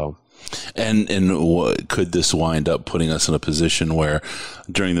 Mm-hmm. So, and could this wind up putting us in a position where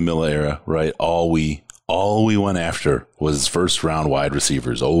during the Miller era, right, all we went after was first round wide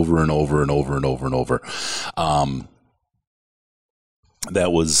receivers over and over and over and over and over.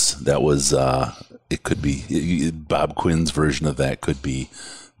 That was it could be Bob Quinn's version of that could be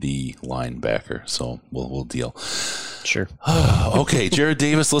the linebacker. So we'll deal. Sure. Okay, Jared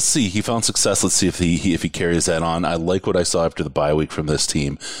Davis. Let's see. He found success. Let's see if he carries that on. I like what I saw after the bye week from this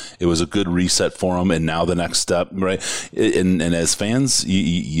team. It was a good reset for him, and now the next step, right? And as fans,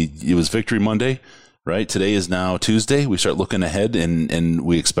 it was Victory Monday. Right. Today is now Tuesday. We start looking ahead, and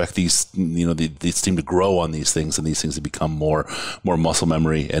we expect these team to grow on these things, and these things to become more muscle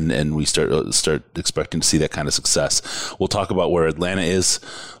memory, and we start expecting to see that kind of success. We'll talk about where Atlanta is,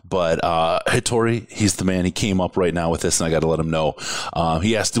 but Hittori, he's the man. He came up right now with this, and I got to let him know.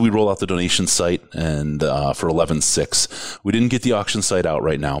 He asked, "Do we roll out the donation site?" And for 11/6, we didn't get the auction site out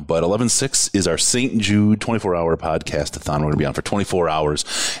right now, but 11/6 is our St. Jude 24-hour podcast-a-thon. We're going to be on for 24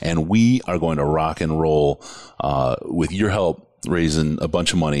 hours, and we are going to rock and roll with your help, raising a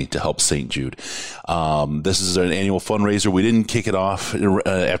bunch of money to help St. Jude. This is an annual fundraiser. We didn't kick it off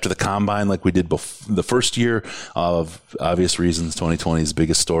after the combine like we did the first year, of obvious reasons. 2020's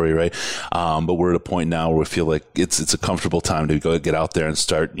biggest story, right? But we're at a point now where we feel like it's a comfortable time to go get out there and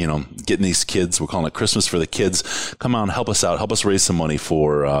start, getting these kids. We're calling it Christmas for the kids. Come on, help us out. Help us raise some money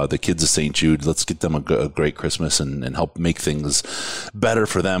for the kids of St. Jude. Let's get them a great Christmas and help make things better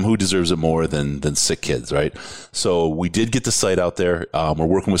for them. Who deserves it more than sick kids, right? So we did get the site out there. We're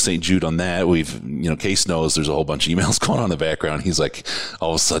working with St. Jude on that. We've, Case knows there's a whole bunch of emails going on in the background. He's like, all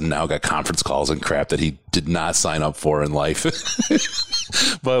of a sudden now got conference calls and crap that he did not sign up for in life.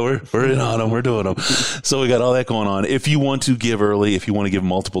 But we're in on them. We're doing them. So we got all that going on. If you want to give early, if you want to give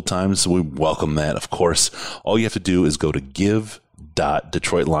multiple times, we welcome that, of course. All you have to do is go to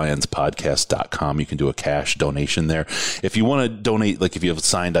give.detroitlionspodcast.com. You can do a cash donation there. If you want to donate, like if you have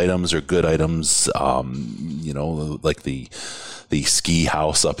signed items or good items, like the ski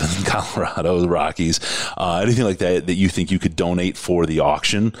house up in Colorado, the Rockies, anything like that you think you could donate for the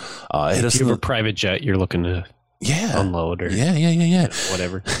auction, hit us. If you have a private jet you're looking to unload or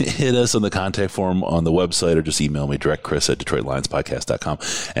whatever, hit us on the contact form on the website, or just email me direct, Chris@DetroitLionsPodcast.com,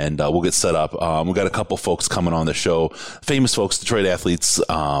 and we'll get set up. We've got a couple folks coming on the show, famous folks, Detroit athletes,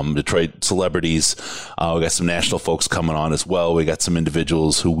 Detroit celebrities. We got some national folks coming on as well. We got some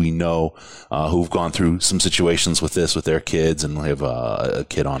individuals who we know who've gone through some situations with this with their kids, and we have a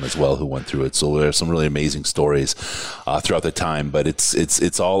kid on as well who went through it. So there's some really amazing stories throughout the time, but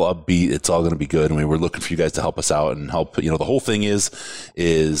it's all upbeat. It's all going to be good. I mean, we're looking for you guys to help us out and help. The whole thing is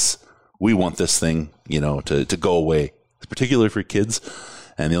we want this thing, to go away, particularly for kids.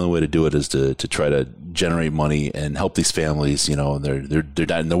 And the only way to do it is to try to generate money and help these families, they're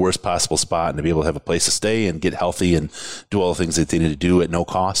not in the worst possible spot, and to be able to have a place to stay and get healthy and do all the things that they need to do at no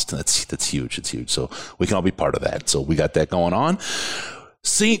cost. That's huge. It's huge. So we can all be part of that. So we got that going on.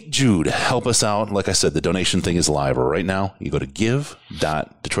 St. Jude, help us out. Like I said, the donation thing is live right now. You go to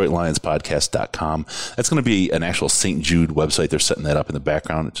give.detroitlionspodcast.com. That's going to be an actual St. Jude website. They're setting that up in the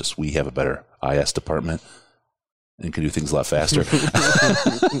background. It's just we have a better IS department and can do things a lot faster.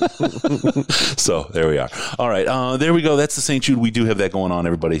 So there we are. All right. There we go. That's the St. Jude. We do have that going on,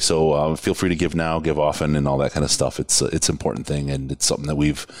 everybody. So feel free to give now, give often, and all that kind of stuff. It's an important thing, and it's something that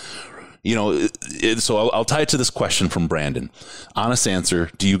we've so I'll tie it to this question from Brandon. Honest answer,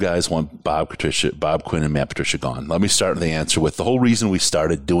 do you guys want Bob Quinn and Matt Patricia gone? Let me start the answer with the whole reason we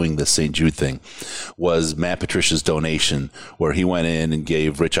started doing this St. Jude thing was Matt Patricia's donation, where he went in and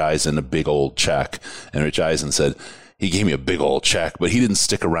gave Rich Eisen a big old check, and Rich Eisen said, he gave me a big old check, but he didn't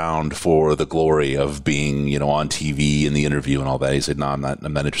stick around for the glory of being, you know, on TV in the interview and all that. He said, no, I'm not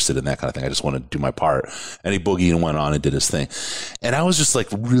interested in that kind of thing. I just want to do my part. And he boogied and went on and did his thing. And I was just like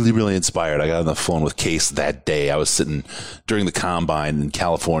really, really inspired. I got on the phone with Case that day. I was sitting during the combine in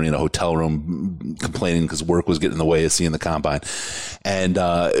California in a hotel room complaining because work was getting in the way of seeing the combine. And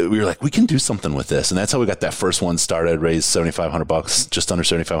we were like, we can do something with this. And that's how we got that first one started, raised $7,500, just under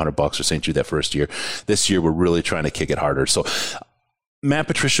 $7,500 for St. Jude that first year. This year, we're really trying to kick it harder. So Matt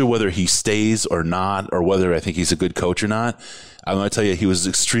Patricia, whether he stays or not, or whether I think he's a good coach or not, I'm going to tell you, he was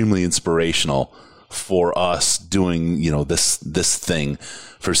extremely inspirational for us doing, you know, this thing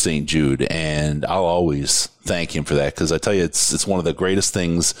for St. Jude. And I'll always thank him for that, because I tell you, it's one of the greatest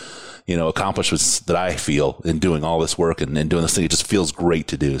things, you know, accomplishments that I feel in doing all this work and doing this thing. It just feels great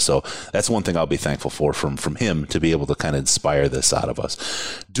to do. So that's one thing I'll be thankful for from him, to be able to kind of inspire this out of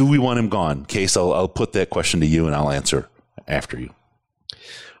us. Do we want him gone? Case, I'll put that question to you and I'll answer after you.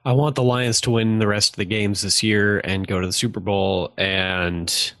 I want the Lions to win the rest of the games this year and go to the Super Bowl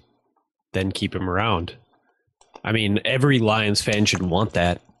and then keep him around. I mean, every Lions fan should want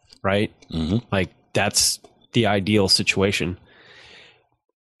that, right? Mm-hmm. Like, that's the ideal situation.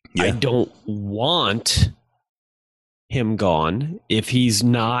 Yeah. I don't want him gone if he's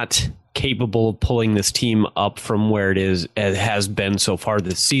not capable of pulling this team up from where it has been so far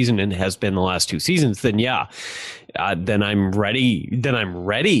this season and has been the last two seasons. Then then I'm ready. Then I'm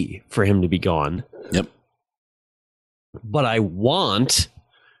ready for him to be gone. Yep. But I want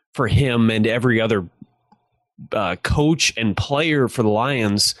for him and every other coach and player for the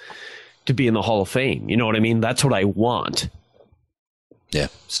Lions to be in the Hall of Fame. You know what I mean? That's what I want. Yeah.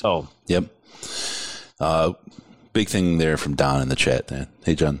 So. Yep. Big thing there from Don in the chat, man.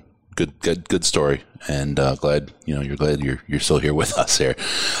 Hey, John. Good story, and glad you're still here with us here.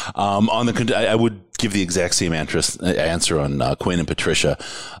 I would give the exact same answer on Quinn and Patricia.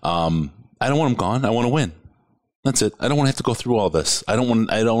 I don't want them gone. I want to win. That's it. I don't want to have to go through all this. I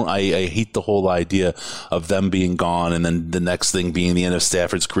hate the whole idea of them being gone and then the next thing being the end of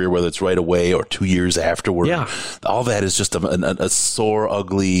Stafford's career, whether it's right away or 2 years afterward. Yeah. All that is just a sore,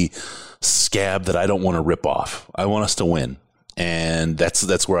 ugly scab that I don't want to rip off. I want us to win. And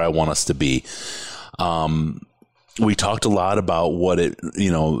that's where I want us to be. We talked a lot about what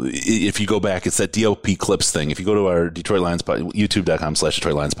if you go back, it's that DLP clips thing. If you go to our Detroit Lions,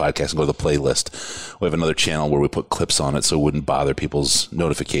 youtube.com/Detroit Lions podcast and go to the playlist, we have another channel where we put clips on it so it wouldn't bother people's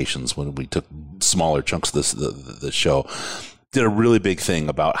notifications when we took smaller chunks of the show. Did a really big thing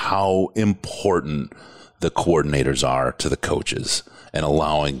about how important the coordinators are to the coaches and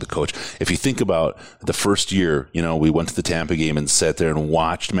allowing the coach. If you think about the first year, we went to the Tampa game and sat there and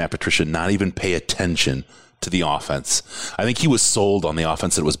watched Matt Patricia not even pay attention to the offense. I think he was sold on the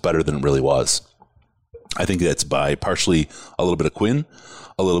offense that it was better than it really was. I think that's by partially a little bit of Quinn,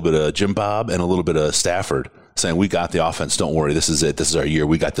 a little bit of Jim Bob, and a little bit of Stafford saying, we got the offense. Don't worry. This is it. This is our year.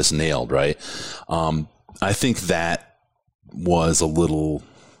 We got this nailed, right? I think that was a little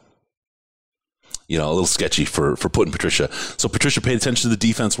sketchy for putting Patricia. So Patricia paid attention to the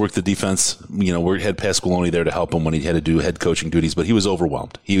defense, worked the defense. We had Pasqualoni there to help him when he had to do head coaching duties, but he was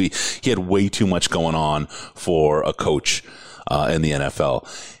overwhelmed. He had way too much going on for a coach in the NFL.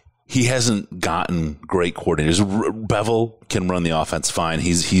 He hasn't gotten great coordinators. Bevel can run the offense fine.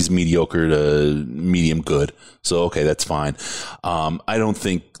 He's mediocre to medium good. So, okay, that's fine. I don't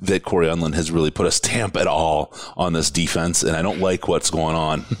think that Corey Unlin has really put a stamp at all on this defense, and I don't like what's going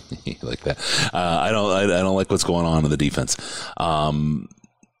on. Like that. I don't like what's going on in the defense.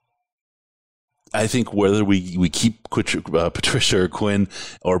 I think whether we keep Patricia or Quinn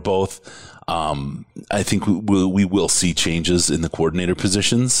or both, I think we will see changes in the coordinator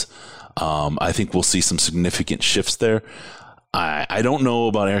positions. I think we'll see some significant shifts there. I don't know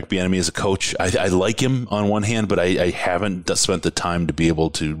about Eric Bieniemy as a coach. I like him on one hand, but I haven't spent the time to be able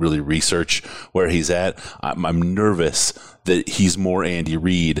to really research where he's at. I'm nervous that he's more Andy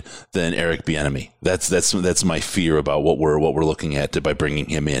Reid than Eric Bieniemy. That's my fear about what we're looking at by bringing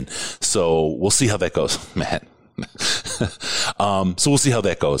him in. So we'll see how that goes, Matt. So we'll see how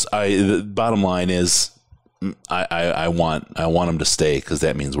that goes. The bottom line is, I want him to stay because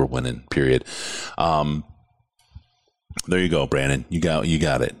that means we're winning. Period. There you go, Brandon. You got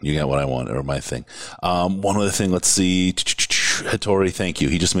it. You got what I want, or my thing. One other thing. Let's see. Hattori, thank you.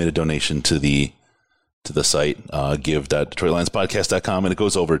 He just made a donation to the site, give.detroitlionspodcast.com, and it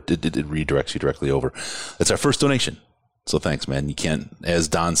goes over. It redirects you directly over. It's our first donation. So thanks, man. You can't, as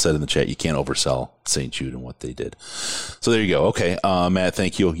Don said in the chat, you can't oversell St. Jude and what they did. So there you go. Okay, Matt,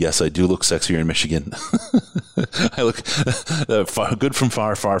 thank you. Yes, I do look sexier in Michigan. I look good from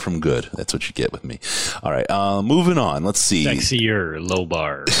far, far from good. That's what you get with me. All right, moving on. Let's see. Sexier, low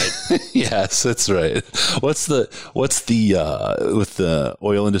bar. Right? Yes, that's right. What's the with the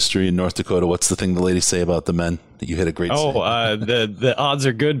oil industry in North Dakota? What's the thing the ladies say about the men? That you had a great. The odds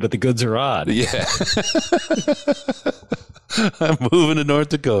are good, but the goods are odd. Yeah. I'm moving to North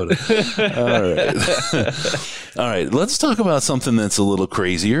Dakota. All right. All right. Let's talk about something that's a little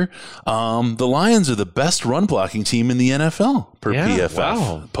crazier. The Lions are the best run blocking team in the NFL per PFF.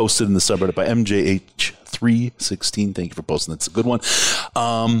 Wow. Posted in the subreddit by MJH316. Thank you for posting. That's a good one.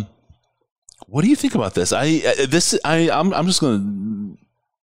 What do you think about this? I'm just going to.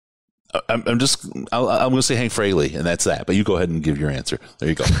 I'm going to say Hank Fraley, and that's that. But you go ahead and give your answer. There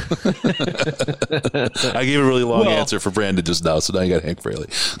you go. I gave a really long answer for Brandon just now, so now you got Hank Fraley.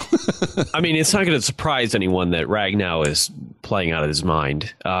 I mean, it's not going to surprise anyone that Ragnow is playing out of his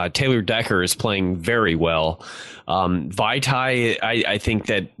mind. Taylor Decker is playing very well. Vaitai, I think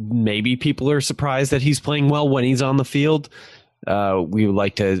that maybe people are surprised that he's playing well when he's on the field. We would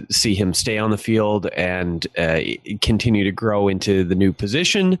like to see him stay on the field and continue to grow into the new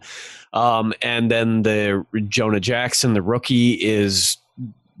position. And then the Jonah Jackson, the rookie,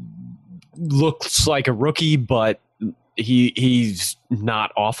 looks like a rookie, but he's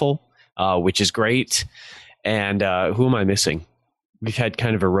not awful, which is great. And who am I missing? We've had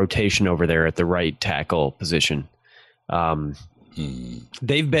kind of a rotation over there at the right tackle position.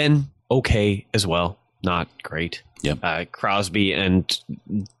 They've been okay as well, not great. Yep. Crosby and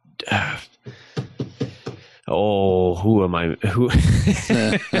who am I? Who?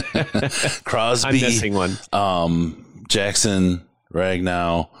 Crosby. I'm missing one. Jackson,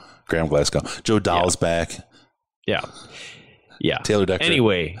 Ragnow, Graham Glasgow, Joe Dahl's back. Yeah. Taylor Decker.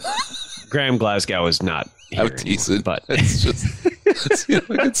 Anyway, Graham Glasgow is not here anymore, but it's just I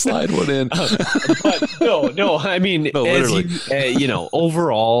can slide one in. But no. I mean, literally.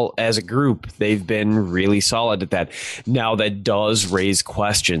 Overall as a group, they've been really solid at that. Now that does raise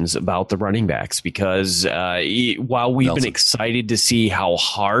questions about the running backs because while we've been excited to see how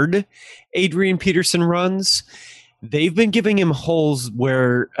hard Adrian Peterson runs, they've been giving him holes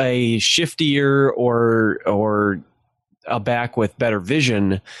where a shiftier or a back with better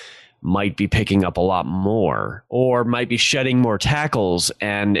vision might be picking up a lot more or might be shedding more tackles.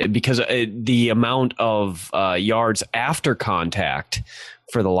 And because the amount of yards after contact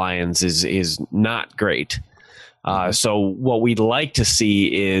for the Lions is not great. So what we'd like to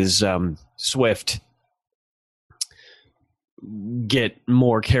see is Swift get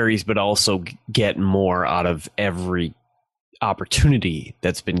more carries, but also get more out of every opportunity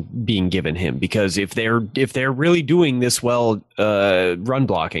that's been being given him, because if they're really doing this well run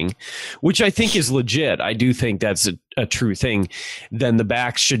blocking, which I think is legit, I do think that's a true thing, then the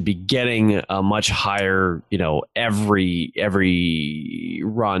backs should be getting a much higher every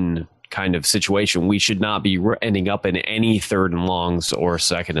run kind of situation. We should not be ending up in any third and longs or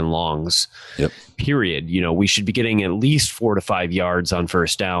second and longs. Yep. Period. We should be getting at least 4 to 5 yards on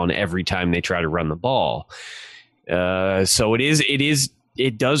first down every time they try to run the ball. So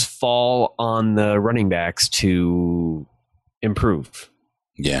it does fall on the running backs to improve.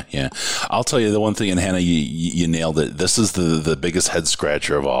 Yeah. I'll tell you the one thing, and Hannah, you nailed it. This is the biggest head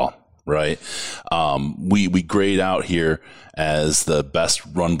scratcher of all, right? We grade out here as the best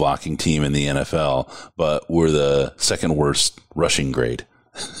run blocking team in the NFL, but we're the second worst rushing grade.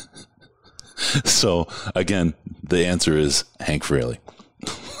 So again, the answer is Hank Fraley.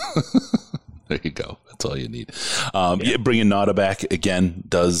 There you go. That's all you need. Bringing Nada back again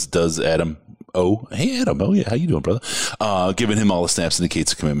does Adam. Oh, hey Adam. Oh yeah, how you doing, brother? Giving him all the snaps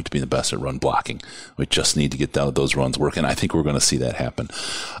indicates a commitment to being the best at run blocking. We just need to get those runs working. I think we're going to see that happen.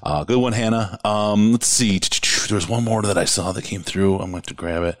 Good one, Hannah. Let's see. There's one more that I saw that came through. I'm going to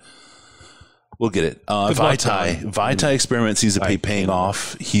grab it. We'll get it. Vaitai experiment seems to be paying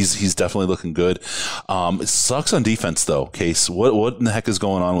off. He's definitely looking good. It sucks on defense though. Case, what in the heck is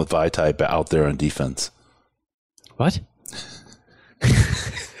going on with Vaitai out there on defense? What?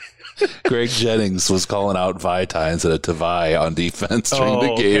 Greg Jennings was calling out Vaitai instead of Tavai on defense during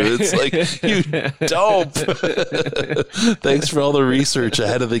the game. Okay. It's like, you dope. Thanks for all the research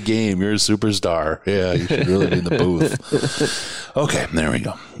ahead of the game. You're a superstar. Yeah, you should really be in the booth. Okay, there we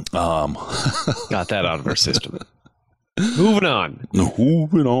go. Got that out of our system. Moving on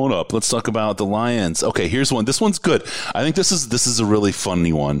up. Let's talk about the Lions. Okay, here's one. This one's good. I think this is a really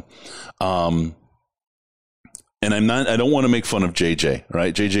funny one. And I don't want to make fun of JJ,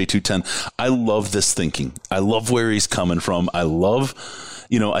 right? JJ 210. I love this thinking. I love where he's coming from. I love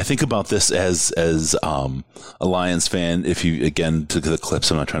I think about this as a Lions fan. If you, again, to the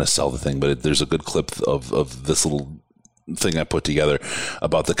clips, I'm not trying to sell the thing, but there's a good clip of this little thing I put together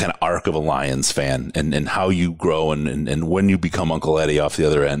about the kind of arc of a Lions fan and how you grow and when you become Uncle Eddie off the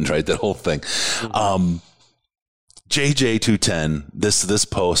other end, right? That whole thing. JJ210, this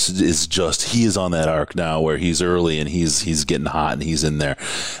post is just, he is on that arc now where he's early and he's getting hot and he's in there.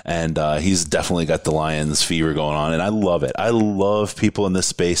 And he's definitely got the Lions fever going on. And I love it. I love people in this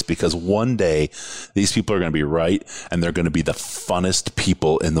space because one day these people are going to be right and they're going to be the funnest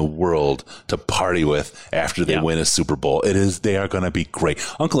people in the world to party with after they win a Super Bowl. They are going to be great.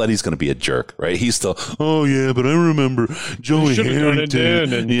 Uncle Eddie's going to be a jerk, right? He's still, oh yeah, but I remember Joey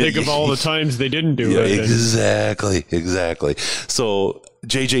Harrington. And think of all the times they didn't do it. Exactly. So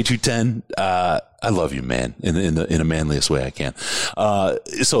JJ210, I love you, man, in the manliest way I can.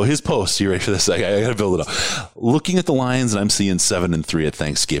 So his post, you ready for this? I gotta build it up. Looking at the Lions, and I'm seeing 7-3 at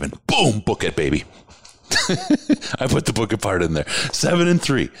Thanksgiving. Boom, book it, baby. I put the book part in there.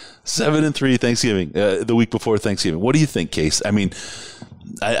 7-3 Thanksgiving, the week before Thanksgiving. What do you think, Case? I mean,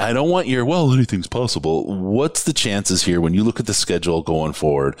 I don't want your, well, anything's possible. What's the chances here when you look at the schedule going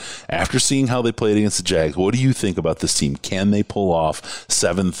forward after seeing how they played against the Jags? What do you think about this team? Can they pull off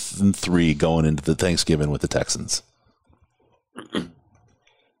 7-3 going into the Thanksgiving with the Texans?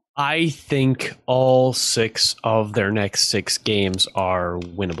 I think all 6 of their next 6 games are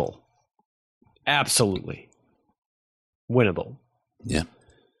winnable. Absolutely winnable. Yeah.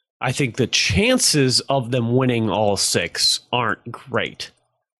 I think the chances of them winning all 6 aren't great.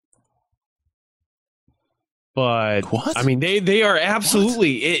 But what? I mean, they are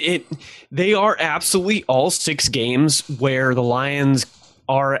absolutely they are absolutely all 6 games where the Lions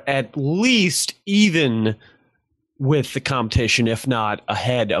are at least even with the competition, if not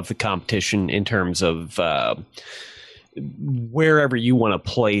ahead of the competition in terms of wherever you want to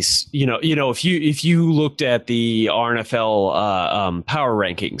place. If you looked at the RNFL power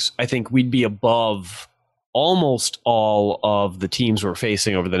rankings, I think we'd be above almost all of the teams we're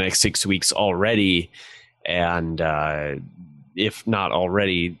facing over the next 6 weeks already. And if not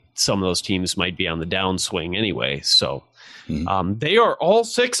already, some of those teams might be on the downswing anyway. So they are all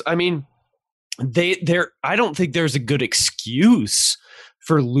 6. I mean, I don't think there's a good excuse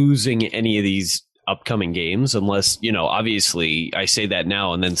for losing any of these upcoming games unless, obviously I say that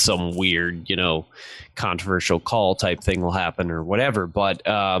now and then some weird, controversial call type thing will happen or whatever. But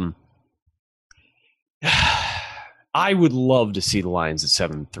I would love to see the Lions at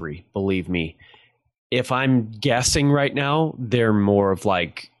 7-3. Believe me. If I'm guessing right now, they're more of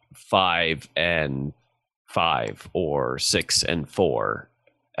like 5-5 or 6-4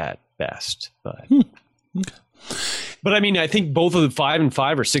 at best. But, but I mean, I think both of the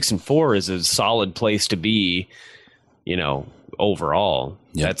 5-5 or 6-4 is a solid place to be, overall.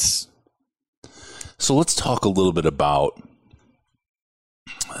 Yep. That's so. Let's talk a little bit about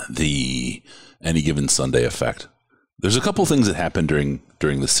the any given Sunday effect. There's a couple things that happen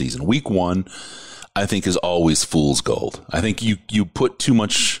during the season. Week 1. I think is always fool's gold. I think you put too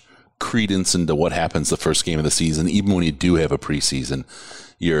much credence into what happens the first game of the season, even when you do have a preseason.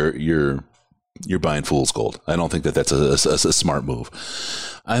 You're buying fool's gold. I don't think that's a smart move.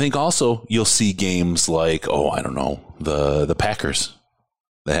 I think also you'll see games like the Packers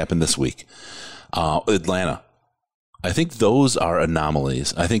that happened this week, Atlanta. I think those are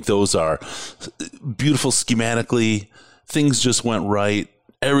anomalies. I think those are beautiful schematically. Things just went right.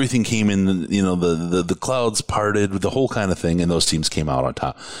 Everything came in, the clouds parted, the whole kind of thing, and those teams came out on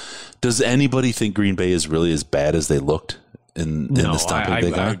top. Does anybody think Green Bay is really as bad as they looked in the stomping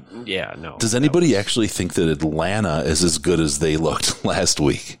they got? No. Does anybody actually think that Atlanta is as good as they looked last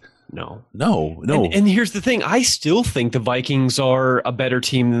week? No. And here's the thing. I still think the Vikings are a better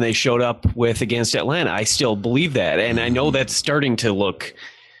team than they showed up with against Atlanta. I still believe that. And I know that's starting to look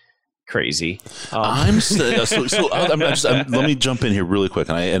crazy. Let me jump in here really quick.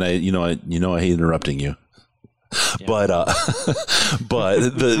 And I hate interrupting you. Yeah. But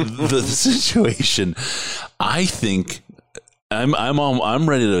the situation, I think I'm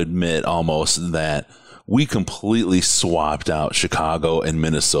ready to admit almost that we completely swapped out Chicago and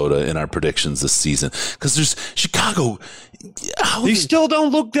Minnesota in our predictions this season because there's Chicago. They still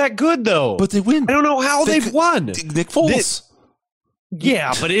don't look that good though, but they win. I don't know how they've won. Nick Foles.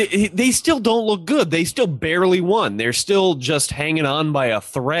 Yeah, but they still don't look good. They still barely won. They're still just hanging on by a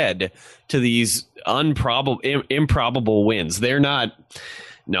thread to these improbable wins. They're not.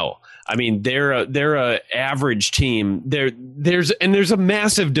 No. I mean, they're a average team. There's a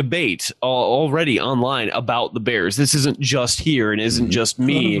massive debate already online about the Bears. This isn't just here, and isn't just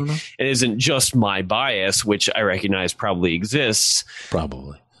me. It isn't just my bias, which I recognize probably exists.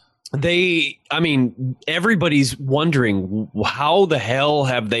 Probably. Everybody's wondering how the hell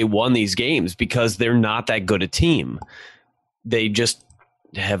have they won these games, because they're not that good a team. They just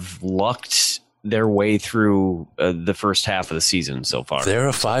have lucked their way through the first half of the season so far. They're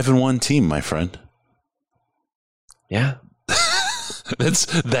a 5-1 team, my friend. Yeah.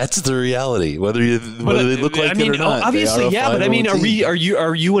 That's the reality. Whether they look like it or not. Obviously, yeah. But I mean, are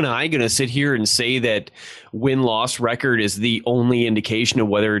team. you and I going to sit here and say that win-loss record is the only indication of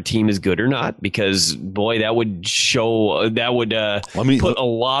whether a team is good or not? Because boy, that would put a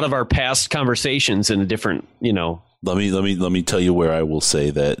lot of our past conversations in a different, Let me tell you where I will say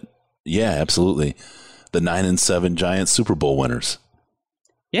that. Yeah, absolutely. The 9-7 Giants Super Bowl winners.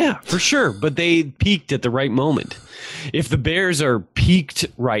 Yeah, for sure. But they peaked at the right moment. If the Bears are peaked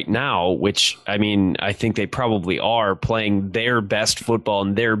right now, which, I mean, I think they probably are, playing their best football,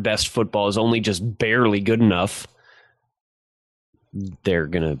 and their best football is only just barely good enough, they're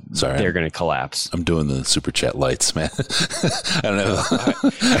gonna collapse. I'm doing the super chat lights, man. I don't know.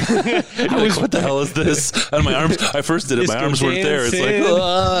 What the hell is this? And my arms. I first did it. My arms weren't there. It's like,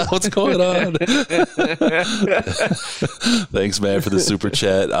 what's going on? Thanks, man, for the super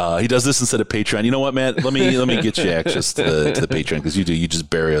chat. He does this instead of Patreon. You know what, Matt? Let me get you access to the Patreon, because you just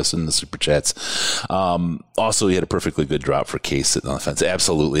bury us in the super chats. Also, he had a perfectly good drop for Case sitting on the fence.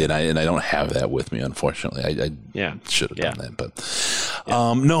 Absolutely, and I don't have that with me, unfortunately. I should have done that, but.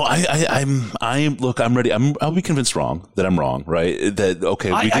 No, I'm ready. I'll be convinced that I'm wrong, right? That, okay.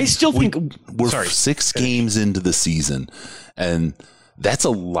 I still think we're 6 games into the season, and that's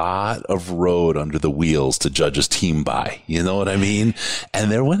a lot of road under the wheels to judge a team by. You know what I mean?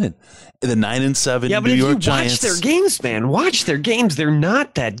 And they're winning. The 9-7 New York Giants. Watch their games, man. Watch their games. They're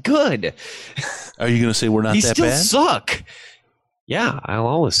not that good. Are you going to say we're not that bad? They still suck. Yeah, I'll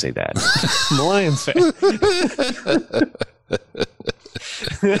always say that. I'm a Lions fan.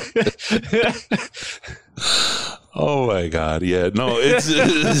 Oh my God! Yeah, no, it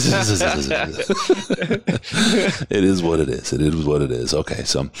is what it is. It is what it is. Okay,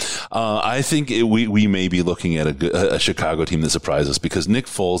 so I think we may be looking at a Chicago team that surprises us, because Nick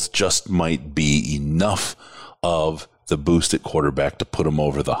Foles just might be enough of the boost at quarterback to put him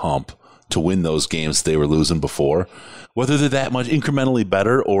over the hump to win those games they were losing before. Whether they're that much incrementally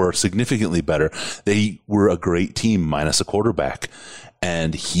better or significantly better, they were a great team minus a quarterback.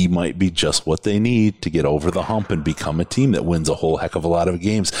 And he might be just what they need to get over the hump and become a team that wins a whole heck of a lot of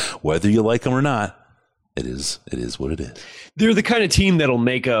games. Whether you like them or not, it is what it is. They're the kind of team that'll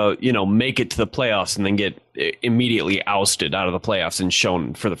make it to the playoffs and then get immediately ousted out of the playoffs and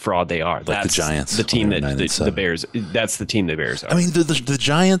shown for the fraud they are. Like that's the Giants, the team that the Bears. That's the team the Bears are. I mean, the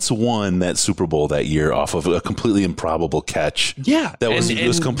Giants won that Super Bowl that year off of a completely improbable catch. Yeah, that was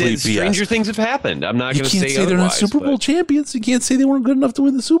complete BS. Stranger things have happened. I'm not going to say otherwise. They're not Super Bowl champions. You can't say they weren't good enough to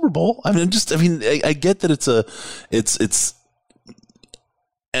win the Super Bowl. I get that it's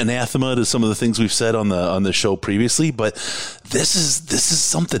anathema to some of the things we've said on the show previously, but this is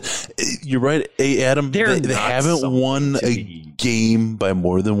something. You're right, Adam. They haven't won a game by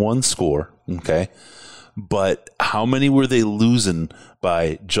more than one score. Okay, but how many were they losing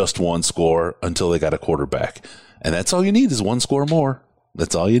by just one score until they got a quarterback? And that's all you need is one score more.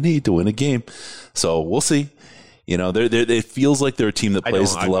 That's all you need to win a game. So we'll see. It feels like they're a team that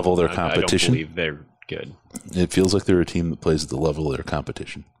plays at the level of their competition. I don't believe they're good. It feels like they're a team that plays at the level of their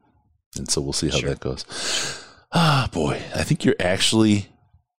competition. And so we'll see how that goes. Boy, I think you're actually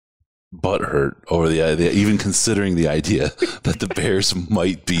butthurt over the idea, even considering the idea that the Bears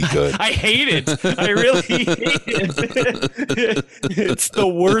might be good. I hate it. I really hate it. It's the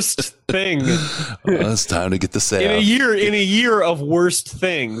worst thing. Well, it's time to get the salve. In a year of worst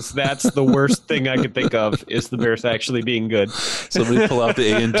things, that's the worst thing I could think of, is the Bears actually being good. Somebody pull out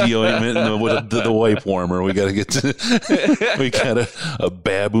the A&D ointment and the wipe warmer. We got to get we got a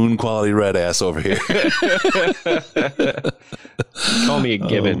baboon quality red ass over here. Call me a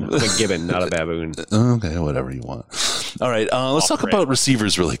gibbon. I'm a gibbon, not a baboon. Okay, whatever you want. All right, let's talk about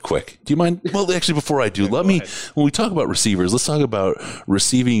receivers really quick. Do you mind? Well, actually, before I do, when we talk about receivers, let's talk about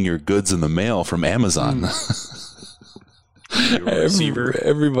receiving your goods in the mail from Amazon.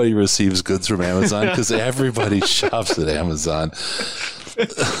 Everybody receives goods from Amazon because everybody shops at Amazon.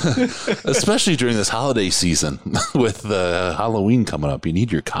 Especially during this holiday season with Halloween coming up. You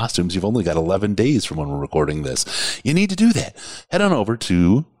need your costumes. You've only got 11 days from when we're recording this. You need to do that. Head on over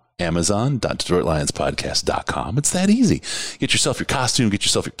to Amazon.DetroitLionsPodcast.com. It's that easy. Get yourself your costume, get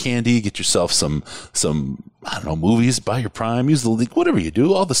yourself your candy, get yourself some I don't know, movies, buy your Prime, use the link, whatever you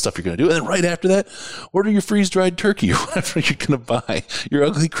do, all the stuff you're going to do. And then right after that, order your freeze-dried turkey or whatever you're going to buy. Your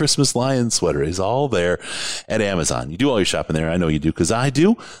ugly Christmas lion sweater is all there at Amazon. You do all your shopping there. I know you do because I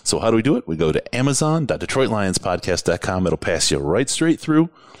do. So how do we do it? We go to Amazon.DetroitLionsPodcast.com. It'll pass you right straight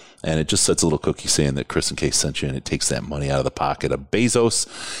through. And it just sets a little cookie saying that Chris and Kay sent you, and it takes that money out of the pocket of Bezos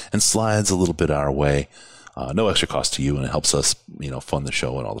and slides a little bit our way. No extra cost to you, and it helps us, fund the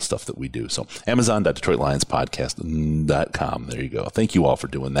show and all the stuff that we do. So Amazon.DetroitLionsPodcast.com. There you go. Thank you all for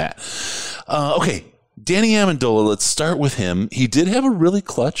doing that. Okay. Danny Amendola, let's start with him. He did have a really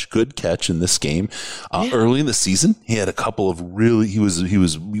clutch, good catch in this game early in the season. He had a couple of he was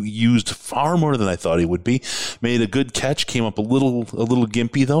used far more than I thought he would be. Made a good catch, came up a little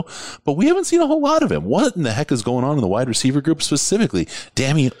gimpy though, but we haven't seen a whole lot of him. What in the heck is going on in the wide receiver group specifically?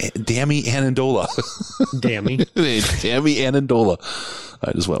 Dammy Amendola. Dammy Amendola.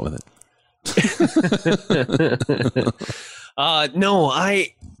 I just went with it.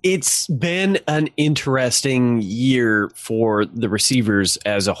 It's been an interesting year for the receivers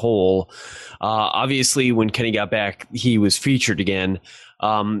as a whole. Obviously, when Kenny got back, he was featured again.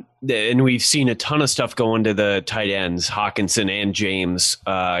 And we've seen a ton of stuff go into the tight ends, Hawkinson and James,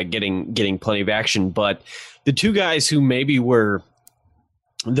 getting plenty of action. But the two guys who maybe were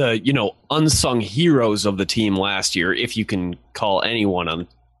the, unsung heroes of the team last year, if you can call anyone on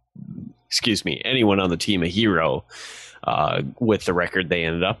the team a hero, with the record they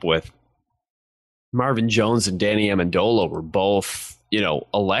ended up with. Marvin Jones and Danny Amendola were both,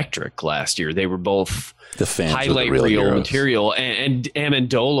 electric last year. They were both the fans highlight reel material, and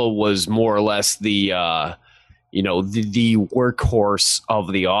Amendola was more or less the workhorse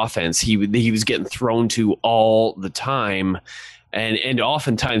of the offense. He was getting thrown to all the time. And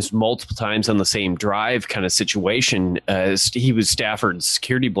oftentimes, multiple times on the same drive kind of situation. He was Stafford's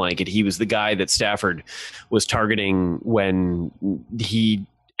security blanket. He was the guy that Stafford was targeting when he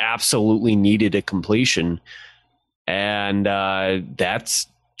absolutely needed a completion. And that's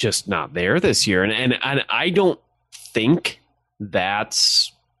just not there this year. And I don't think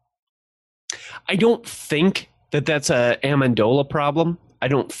that's a Amendola problem. I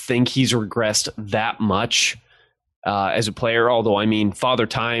don't think he's regressed that much as a player, although Father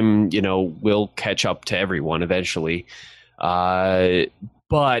Time, will catch up to everyone eventually.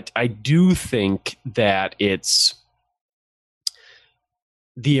 But I do think that it's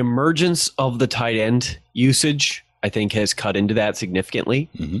the emergence of the tight end usage, I think, has cut into that significantly.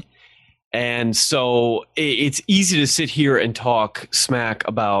 Mm-hmm. And so it's easy to sit here and talk smack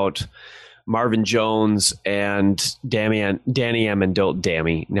about Marvin Jones and Danny Amendola.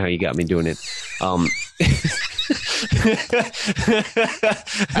 Dammy, now you got me doing it.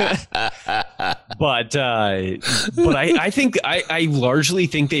 But I largely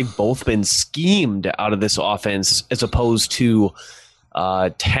think they've both been schemed out of this offense as opposed to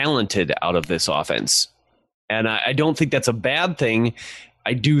talented out of this offense, and I don't think that's a bad thing.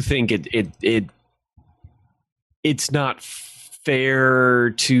 I do think it's not fair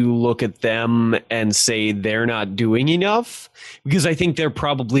to look at them and say they're not doing enough, because I think they're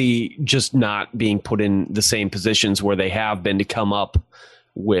probably just not being put in the same positions where they have been to come up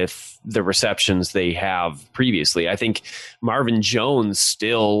with the receptions they have previously. I think Marvin Jones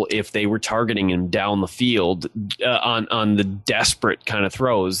still, if they were targeting him down the field on the desperate kind of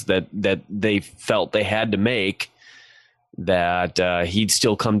throws that they felt they had to make, that he'd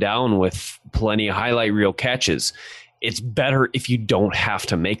still come down with plenty of highlight reel catches. It's better if you don't have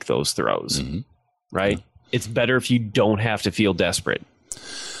to make those throws, right? Yeah. It's better if you don't have to feel desperate.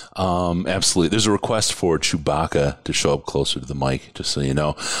 Absolutely. There's a request for Chewbacca to show up closer to the mic, just so you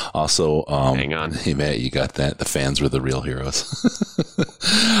know. Also, hang on. Hey, Matt, you got that. The fans were the real heroes.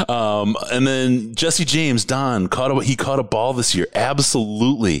 And then Jesse James, Don, he caught a ball this year.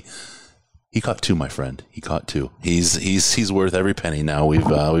 Absolutely. He caught two, my friend. He caught two. He's worth every penny now. We've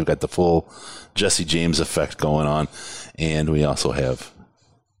got the full Jesse James effect going on, and we also have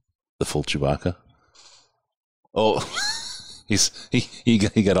the full Chewbacca. Oh, he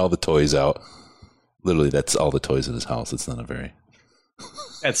got all the toys out. Literally, that's all the toys in his house. It's not a very.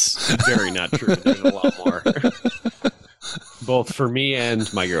 That's very not true. There's a lot more. Both for me and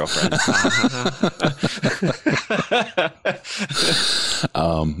my girlfriend.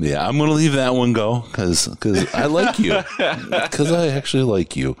 Yeah, I'm going to leave that one go because I like you. Because I actually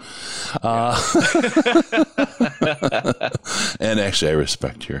like you. And actually, I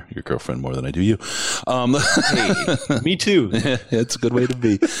respect your girlfriend more than I do you. Hey, me too. It's a good way to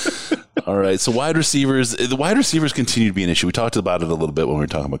be. All right. So the wide receivers continue to be an issue. We talked about it a little bit when we were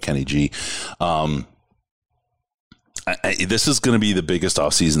talking about Kenny G. This is going to be the biggest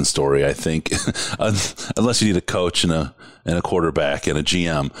offseason story, I think, unless you need a coach and a quarterback and a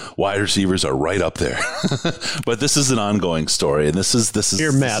GM. Wide receivers are right up there. But this is an ongoing story, and this is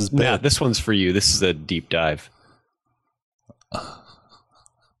here, Matt. Matt, this one's for you. This is a deep dive.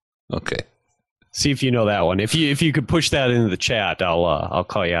 Okay. See if you know that one. If you could push that into the chat, I'll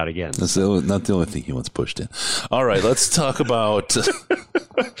call you out again. That's not the only thing he wants pushed in. All right, let's talk about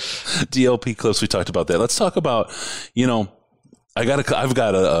DLP clips. We talked about that. Let's talk about, I've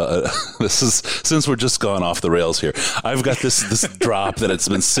got a this is, since we're just gone off the rails here, I've got this drop that it's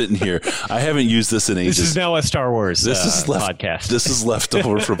been sitting here. I haven't used this in ages. This is now a Star Wars podcast. This is left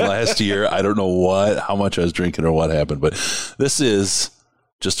over from last year. I don't know how much I was drinking or what happened, but this is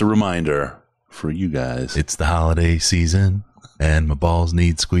just a reminder for you guys. It's the holiday season and my balls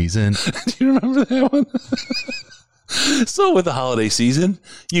need squeezing. Do you remember that one? So with the holiday season,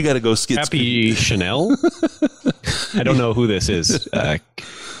 you got to go skid. Happy Chanel? I don't know who this is.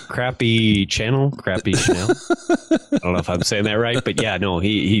 Crappy Chanel? Crappy Chanel? I don't know if I'm saying that right, but yeah, no,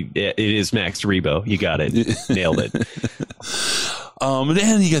 it is Max Rebo. You got it. Nailed it.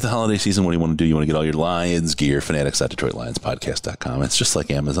 And you got the holiday season. What do you want to do? You want to get all your Lions gear, fanatics.detroitlionspodcast.com. It's just like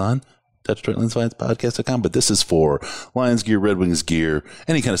Amazon. DetroitLionsPodcast.com, but this is for Lions gear, Red Wings gear,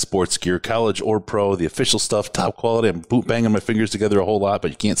 any kind of sports gear, college or pro, the official stuff, top quality. I'm banging my fingers together a whole lot,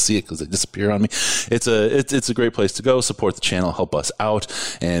 but you can't see it because they disappear on me. It's a great place to go. Support the channel, help us out,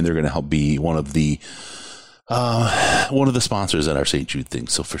 and they're going to help be one of the sponsors at our St. Jude thing.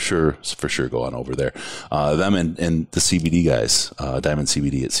 So for sure go on over there. Them and the CBD guys, Diamond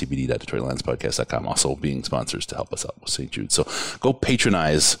CBD at cbd.detroitlionspodcast.com, also being sponsors to help us out with St. Jude. So go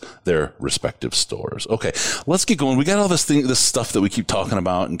patronize their respective stores. Okay, let's get going. We got all this stuff that we keep talking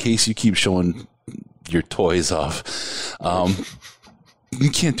about in case you keep showing your toys off. You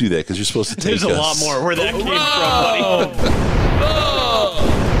can't do that because you're supposed to take There's a lot more where that came from, buddy.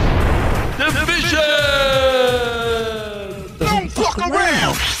 Division! Don't fuck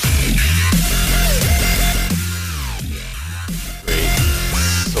around! Great.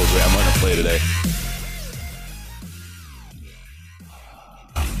 So great. I'm going to play today.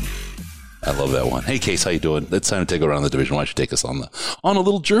 I love that one. Hey, Case, how you doing? It's time to take around the division. Why don't you take us on a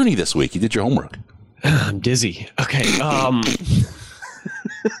little journey this week? You did your homework. I'm dizzy. Okay.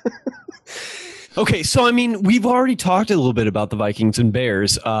 Okay, so I mean, we've already talked a little bit about the Vikings and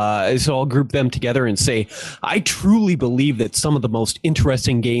Bears, so I'll group them together and say, I truly believe that some of the most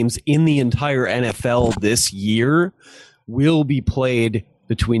interesting games in the entire NFL this year will be played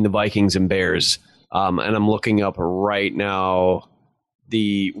between the Vikings and Bears. And I'm looking up right now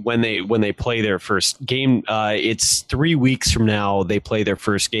when they play their first game. It's 3 weeks from now they play their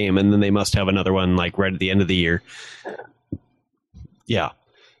first game, and then they must have another one like right at the end of the year. Yeah.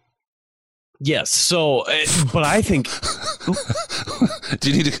 Yes. So, but I think. Do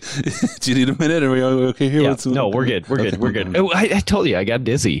you need a minute? Are we okay here? Yeah, no, we're good. We're good. We're good. I told you I got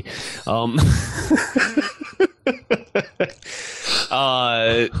dizzy. No,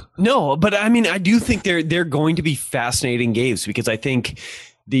 but I mean, I do think they're going to be fascinating games because I think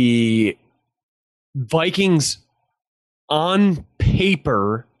the Vikings on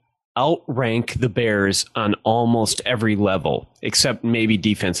paper outrank the Bears on almost every level except maybe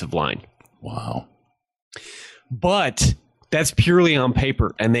defensive line. Wow. But that's purely on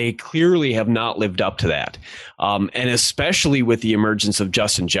paper, and they clearly have not lived up to that. And especially with the emergence of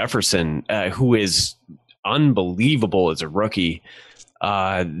Justin Jefferson, who is unbelievable as a rookie.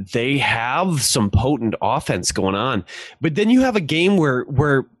 They have some potent offense going on. But then you have a game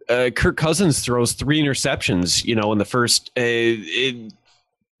where Kirk Cousins throws 3 interceptions, in the first I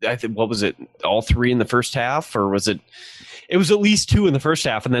think, what was it? All 3 in the first half, or was it? It was at least 2 in the first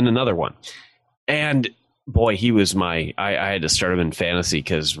half, and then another one. And boy, he was I had to start him in fantasy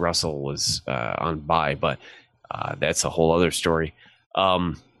because Russell was on bye, but that's a whole other story.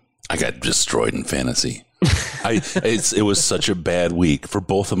 I got destroyed in fantasy. It was such a bad week for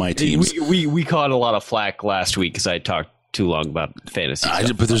both of my teams. We caught a lot of flack last week because I talked too long about fantasy.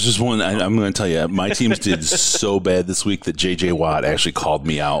 But there's just one. I'm going to tell you, my teams did so bad this week that J.J. Watt actually called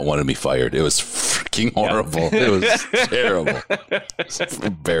me out and wanted me fired. It was freaking horrible. Yeah. It was terrible. It's an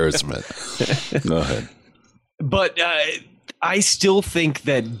embarrassment. Go ahead. But I still think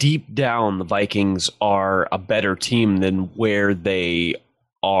that deep down the Vikings are a better team than where they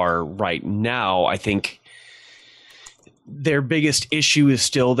are right now. I think their biggest issue is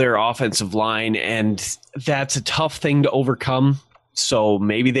still their offensive line, and that's a tough thing to overcome. So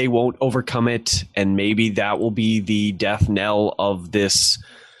maybe they won't overcome it, and maybe that will be the death knell of this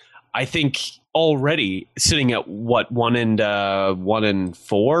I think already sitting at what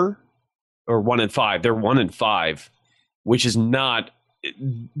 1-4 or 1-5. They're 1-5, which is not.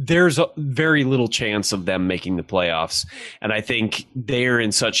 There's a very little chance of them making the playoffs, and I think they're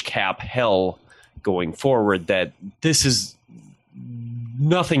in such cap hell going forward that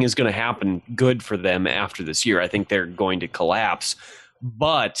nothing is going to happen good for them after this year. I think they're going to collapse.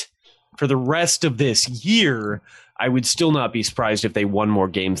 But for the rest of this year, I would still not be surprised if they won more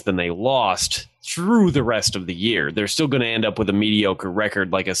games than they lost through the rest of the year. They're still going to end up with a mediocre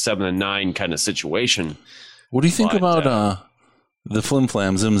record, like a 7-9 kind of situation. What do you think about the Flim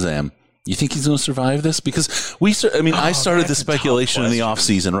Flam Zim Zam? You think he's going to survive this? Because I started the speculation in the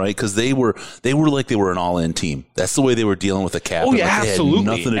offseason, right? Because they were like they were an all-in team. That's the way they were dealing with the cap. Oh yeah, like absolutely,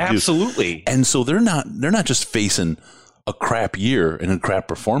 nothing to do. Absolutely. And so they're not just facing a crap year and a crap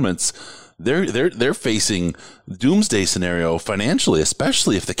performance. They're facing doomsday scenario financially,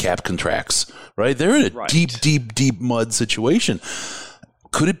 especially if the cap contracts. Right? They're in a deep mud situation.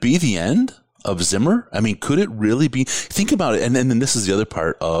 Could it be the end of Zimmer? I mean, could it really be? Think about it. And then this is the other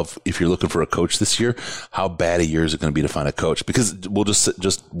part of, if you're looking for a coach this year, how bad a year is it going to be to find a coach? Because we'll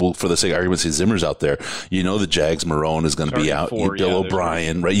we'll, for the sake of argument, say Zimmer's out there. You know, the Jags, Marone is going to be out. Bill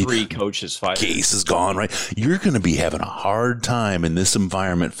O'Brien, right? 3 coaches fired. Case is gone, right? You're going to be having a hard time in this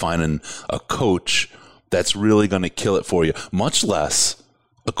environment finding a coach that's really going to kill it for you, much less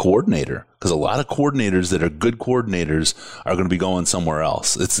a coordinator, because a lot of coordinators that are good coordinators are going to be going somewhere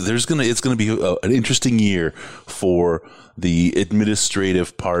else. It's going to be an interesting year for the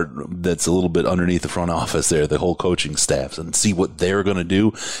administrative part that's a little bit underneath the front office there, the whole coaching staffs, and see what they're going to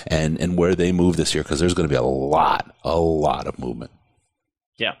do and where they move this year, because there's going to be a lot of movement.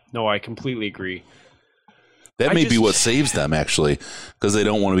 Yeah, no, I completely agree. That may be what saves them, actually, because they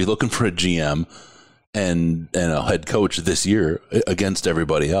don't want to be looking for a GM and a head coach this year against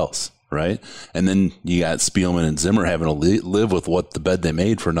everybody else, right? And then you got Spielman and Zimmer having to live with what the bed they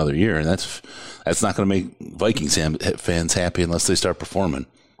made for another year, and that's not going to make Vikings fans happy unless they start performing.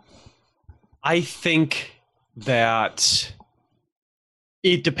 I think that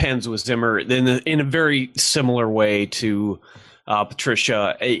it depends with Zimmer in a very similar way to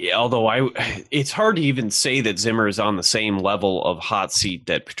Patricia, although it's hard to even say that Zimmer is on the same level of hot seat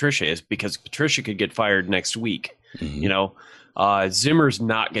that Patricia is, because Patricia could get fired next week. Mm-hmm. You know, Zimmer's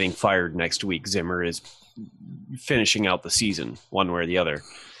not getting fired next week. Zimmer is finishing out the season one way or the other.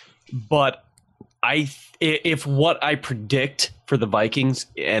 But if what I predict for the Vikings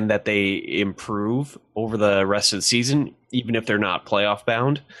and that they improve over the rest of the season, even if they're not playoff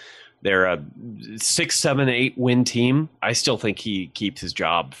bound, they're a 6, 7, 8 win team, I still think he keeps his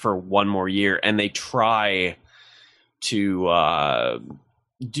job for one more year, and they try a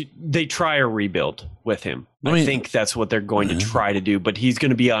rebuild with him. I think that's what they're going to try to do, but he's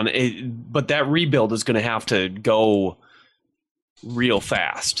going to be on it. But that rebuild is going to have to go real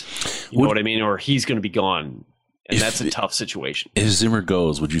fast. You know what I mean? Or he's going to be gone, and that's a tough situation. If Zimmer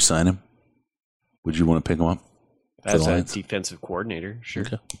goes, would you sign him? Would you want to pick him up as a defensive coordinator? Sure.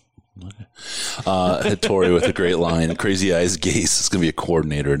 Okay. Hattori with a great line. Crazy Eyes Gase is going to be a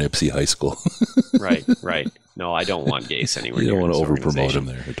coordinator in Ipsy High School. Right. No, I don't want Gase anywhere. You don't want to overpromote him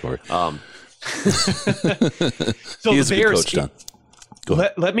there, Hattori. So he is the a good Bears. Coach, Don. Go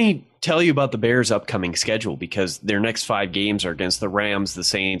ahead. Let me tell you about the Bears' upcoming schedule, because their next 5 games are against the Rams, the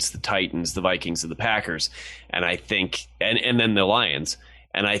Saints, the Titans, the Vikings, and the Packers, and I think, and then the Lions.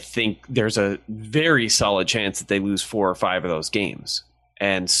 And I think there's a very solid chance that they lose 4 or 5 of those games.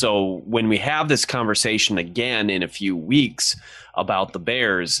 And so when we have this conversation again in a few weeks about the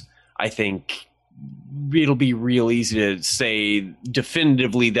Bears, I think it'll be real easy to say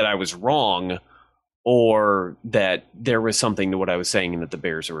definitively that I was wrong, or that there was something to what I was saying and that the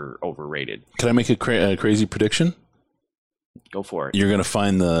Bears were overrated. Can I make a crazy prediction? Go for it. You're going to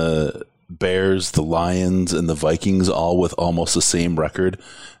find the Bears, the Lions, and the Vikings all with almost the same record,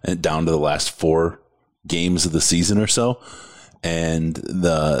 and down to the last 4 games of the season or so. And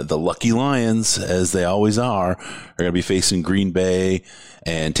the lucky Lions, as they always are going to be facing Green Bay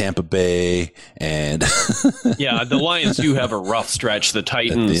and Tampa Bay, and yeah, the Lions do have a rough stretch. The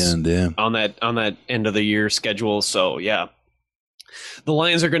Titans at the end, on that end of the year schedule. So yeah, the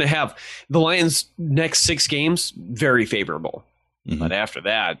Lions are going to have the Lions' next 6 games very favorable. Mm-hmm. But after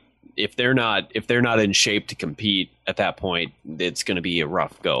that, if they're not in shape to compete, at that point, it's going to be a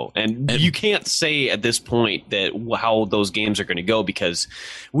rough go. And you can't say at this point that how those games are going to go, because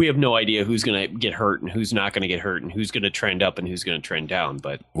we have no idea who's going to get hurt and who's not going to get hurt and who's going to trend up and who's going to trend down.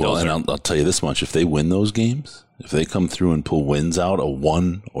 But I'll tell you this much: if they win those games, if they come through and pull wins out, a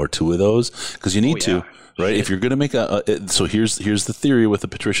 1 or 2 of those, because you need to. Right, if you're going to make so here's the theory with the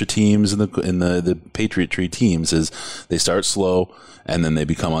Patricia teams and the Patriot Tree teams is they start slow and then they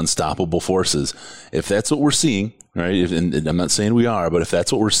become unstoppable forces. If that's what we're seeing, right? And I'm not saying we are, but if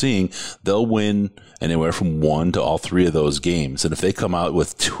that's what we're seeing, they'll win anywhere from 1 to all 3 of those games. And if they come out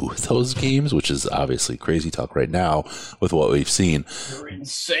with 2 of those games, which is obviously crazy talk right now with what we've seen, they're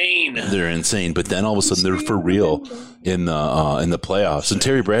insane. They're insane. But then all of a sudden they're for real in the playoffs. And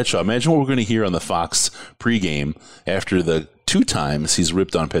Terry Bradshaw, imagine what we're going to hear on the Fox pregame after the 2 times he's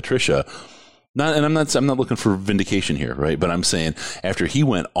ripped on Patricia. I'm not looking for vindication here, right? But I'm saying after he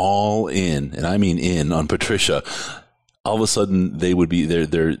went all in, and I mean in, on Patricia, all of a sudden they would be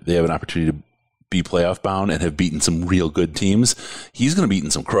they have an opportunity to be playoff bound and have beaten some real good teams. He's going to be eating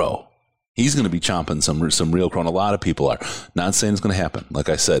some crow. He's going to be chomping some real crow, and a lot of people are. Not saying it's going to happen, like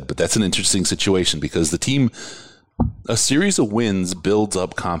I said, but that's an interesting situation because the team, a series of wins builds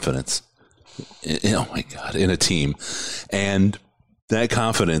up confidence. Oh my God, in a team, and that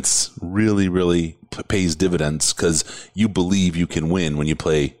confidence really, really pays dividends because you believe you can win when you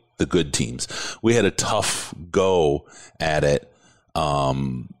play the good teams. We had a tough go at it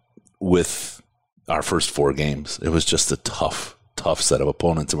with our first 4 games. It was just a tough set of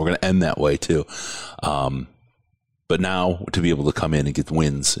opponents, and we're going to end that way too. But now to be able to come in and get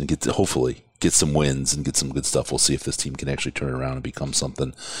wins and hopefully get some wins and get some good stuff, we'll see if this team can actually turn around and become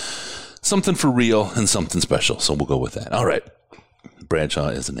something for real and something special. So we'll go with that. All right. Bradshaw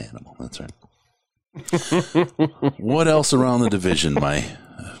is an animal. That's right. What else around the division? My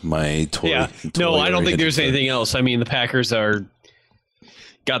toy. Yeah. No, I don't think there's anything else. I mean, the Packers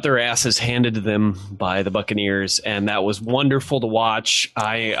got their asses handed to them by the Buccaneers, and that was wonderful to watch.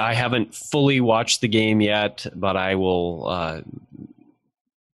 I haven't fully watched the game yet, but I will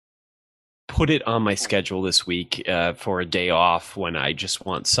put it on my schedule this week for a day off when I just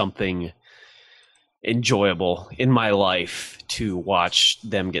want something enjoyable in my life to watch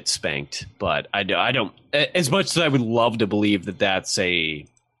them get spanked. But I don't, as much as I would love to believe that that's a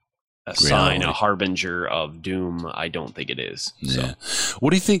sign, a harbinger of doom, I don't think it is. Yeah. So.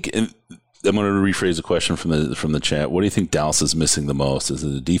 What do you think? I'm going to rephrase the question from the chat. What do you think Dallas is missing the most? Is it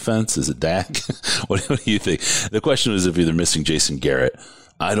the defense? Is it Dak? What do you think? The question is if they're missing Jason Garrett.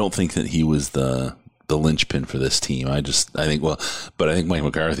 I don't think that he was the linchpin for this team. I think Mike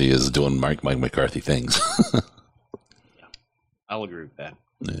McCarthy is doing Mike McCarthy things. I'll agree with that.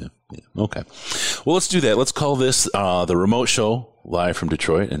 Yeah. Okay. Well, let's do that. Let's call this the remote show live from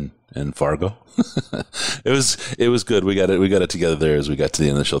Detroit and Fargo. It was good. We got it together there as we got to the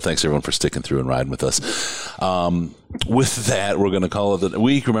end of the show. Thanks everyone for sticking through and riding with us. With that, we're going to call it the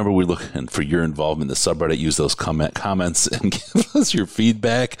week. Remember, we're looking for your involvement in the subreddit. Use those comments and give us your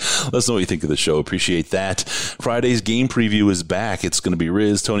feedback. Let us know what you think of the show. Appreciate that. Friday's game preview is back. It's going to be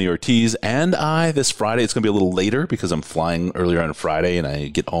Riz, Tony Ortiz, and I this Friday. It's going to be a little later because I'm flying earlier on Friday, and I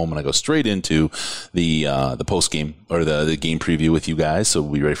get home and I go straight into the post game or the game preview with you guys. So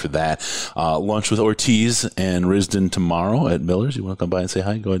we'll be ready for that. Lunch with Ortiz and Risden tomorrow at Miller's. You want to come by and say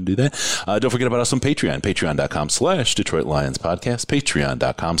hi? Go ahead and do that. Don't forget about us on Patreon. Patreon.com/Detroit Lions Podcast.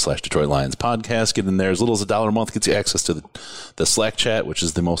 Patreon.com/Detroit Lions Podcast. Get in there. As little as $1 a month gets you access to the Slack chat, which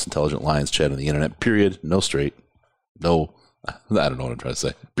is the most intelligent Lions chat on the internet. Period. No straight. No. I don't know what I'm trying to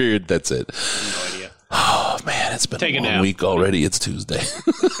say. Period. That's it. No idea. Oh, man. It's been a long week already. It's Tuesday. Check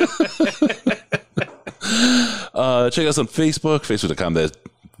us on Facebook. Facebook.com.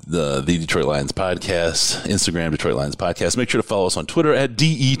 The Detroit Lions Podcast, Instagram, Detroit Lions Podcast. Make sure to follow us on Twitter at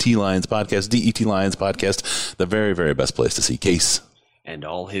DET Lions Podcast, DET Lions Podcast, the very, very best place to see Case. And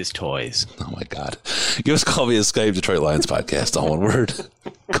all his toys. Oh, my God. Give us a call via Skype, Detroit Lions Podcast, all one word.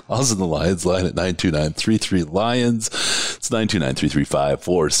 Call us in the Lions line at 929-33-LIONS. It's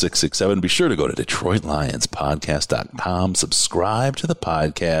 929-335-4667. Be sure to go to DetroitLionsPodcast.com. Subscribe to the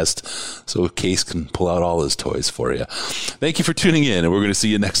podcast so Case can pull out all his toys for you. Thank you for tuning in, and we're going to see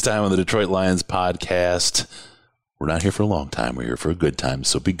you next time on the Detroit Lions Podcast. We're not here for a long time. We're here for a good time,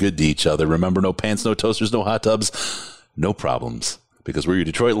 so be good to each other. Remember, no pants, no toasters, no hot tubs, no problems, because we're your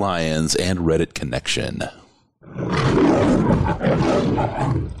Detroit Lions and Reddit connection.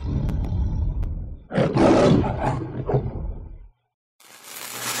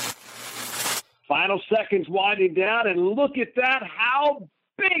 Final seconds winding down, and look at that. How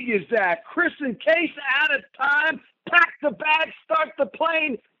big is that? Chris and Case out of time. Pack the bag, start the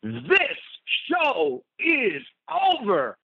plane. This show is over.